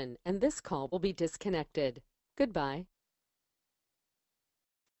session, and this call will be disconnected. Goodbye.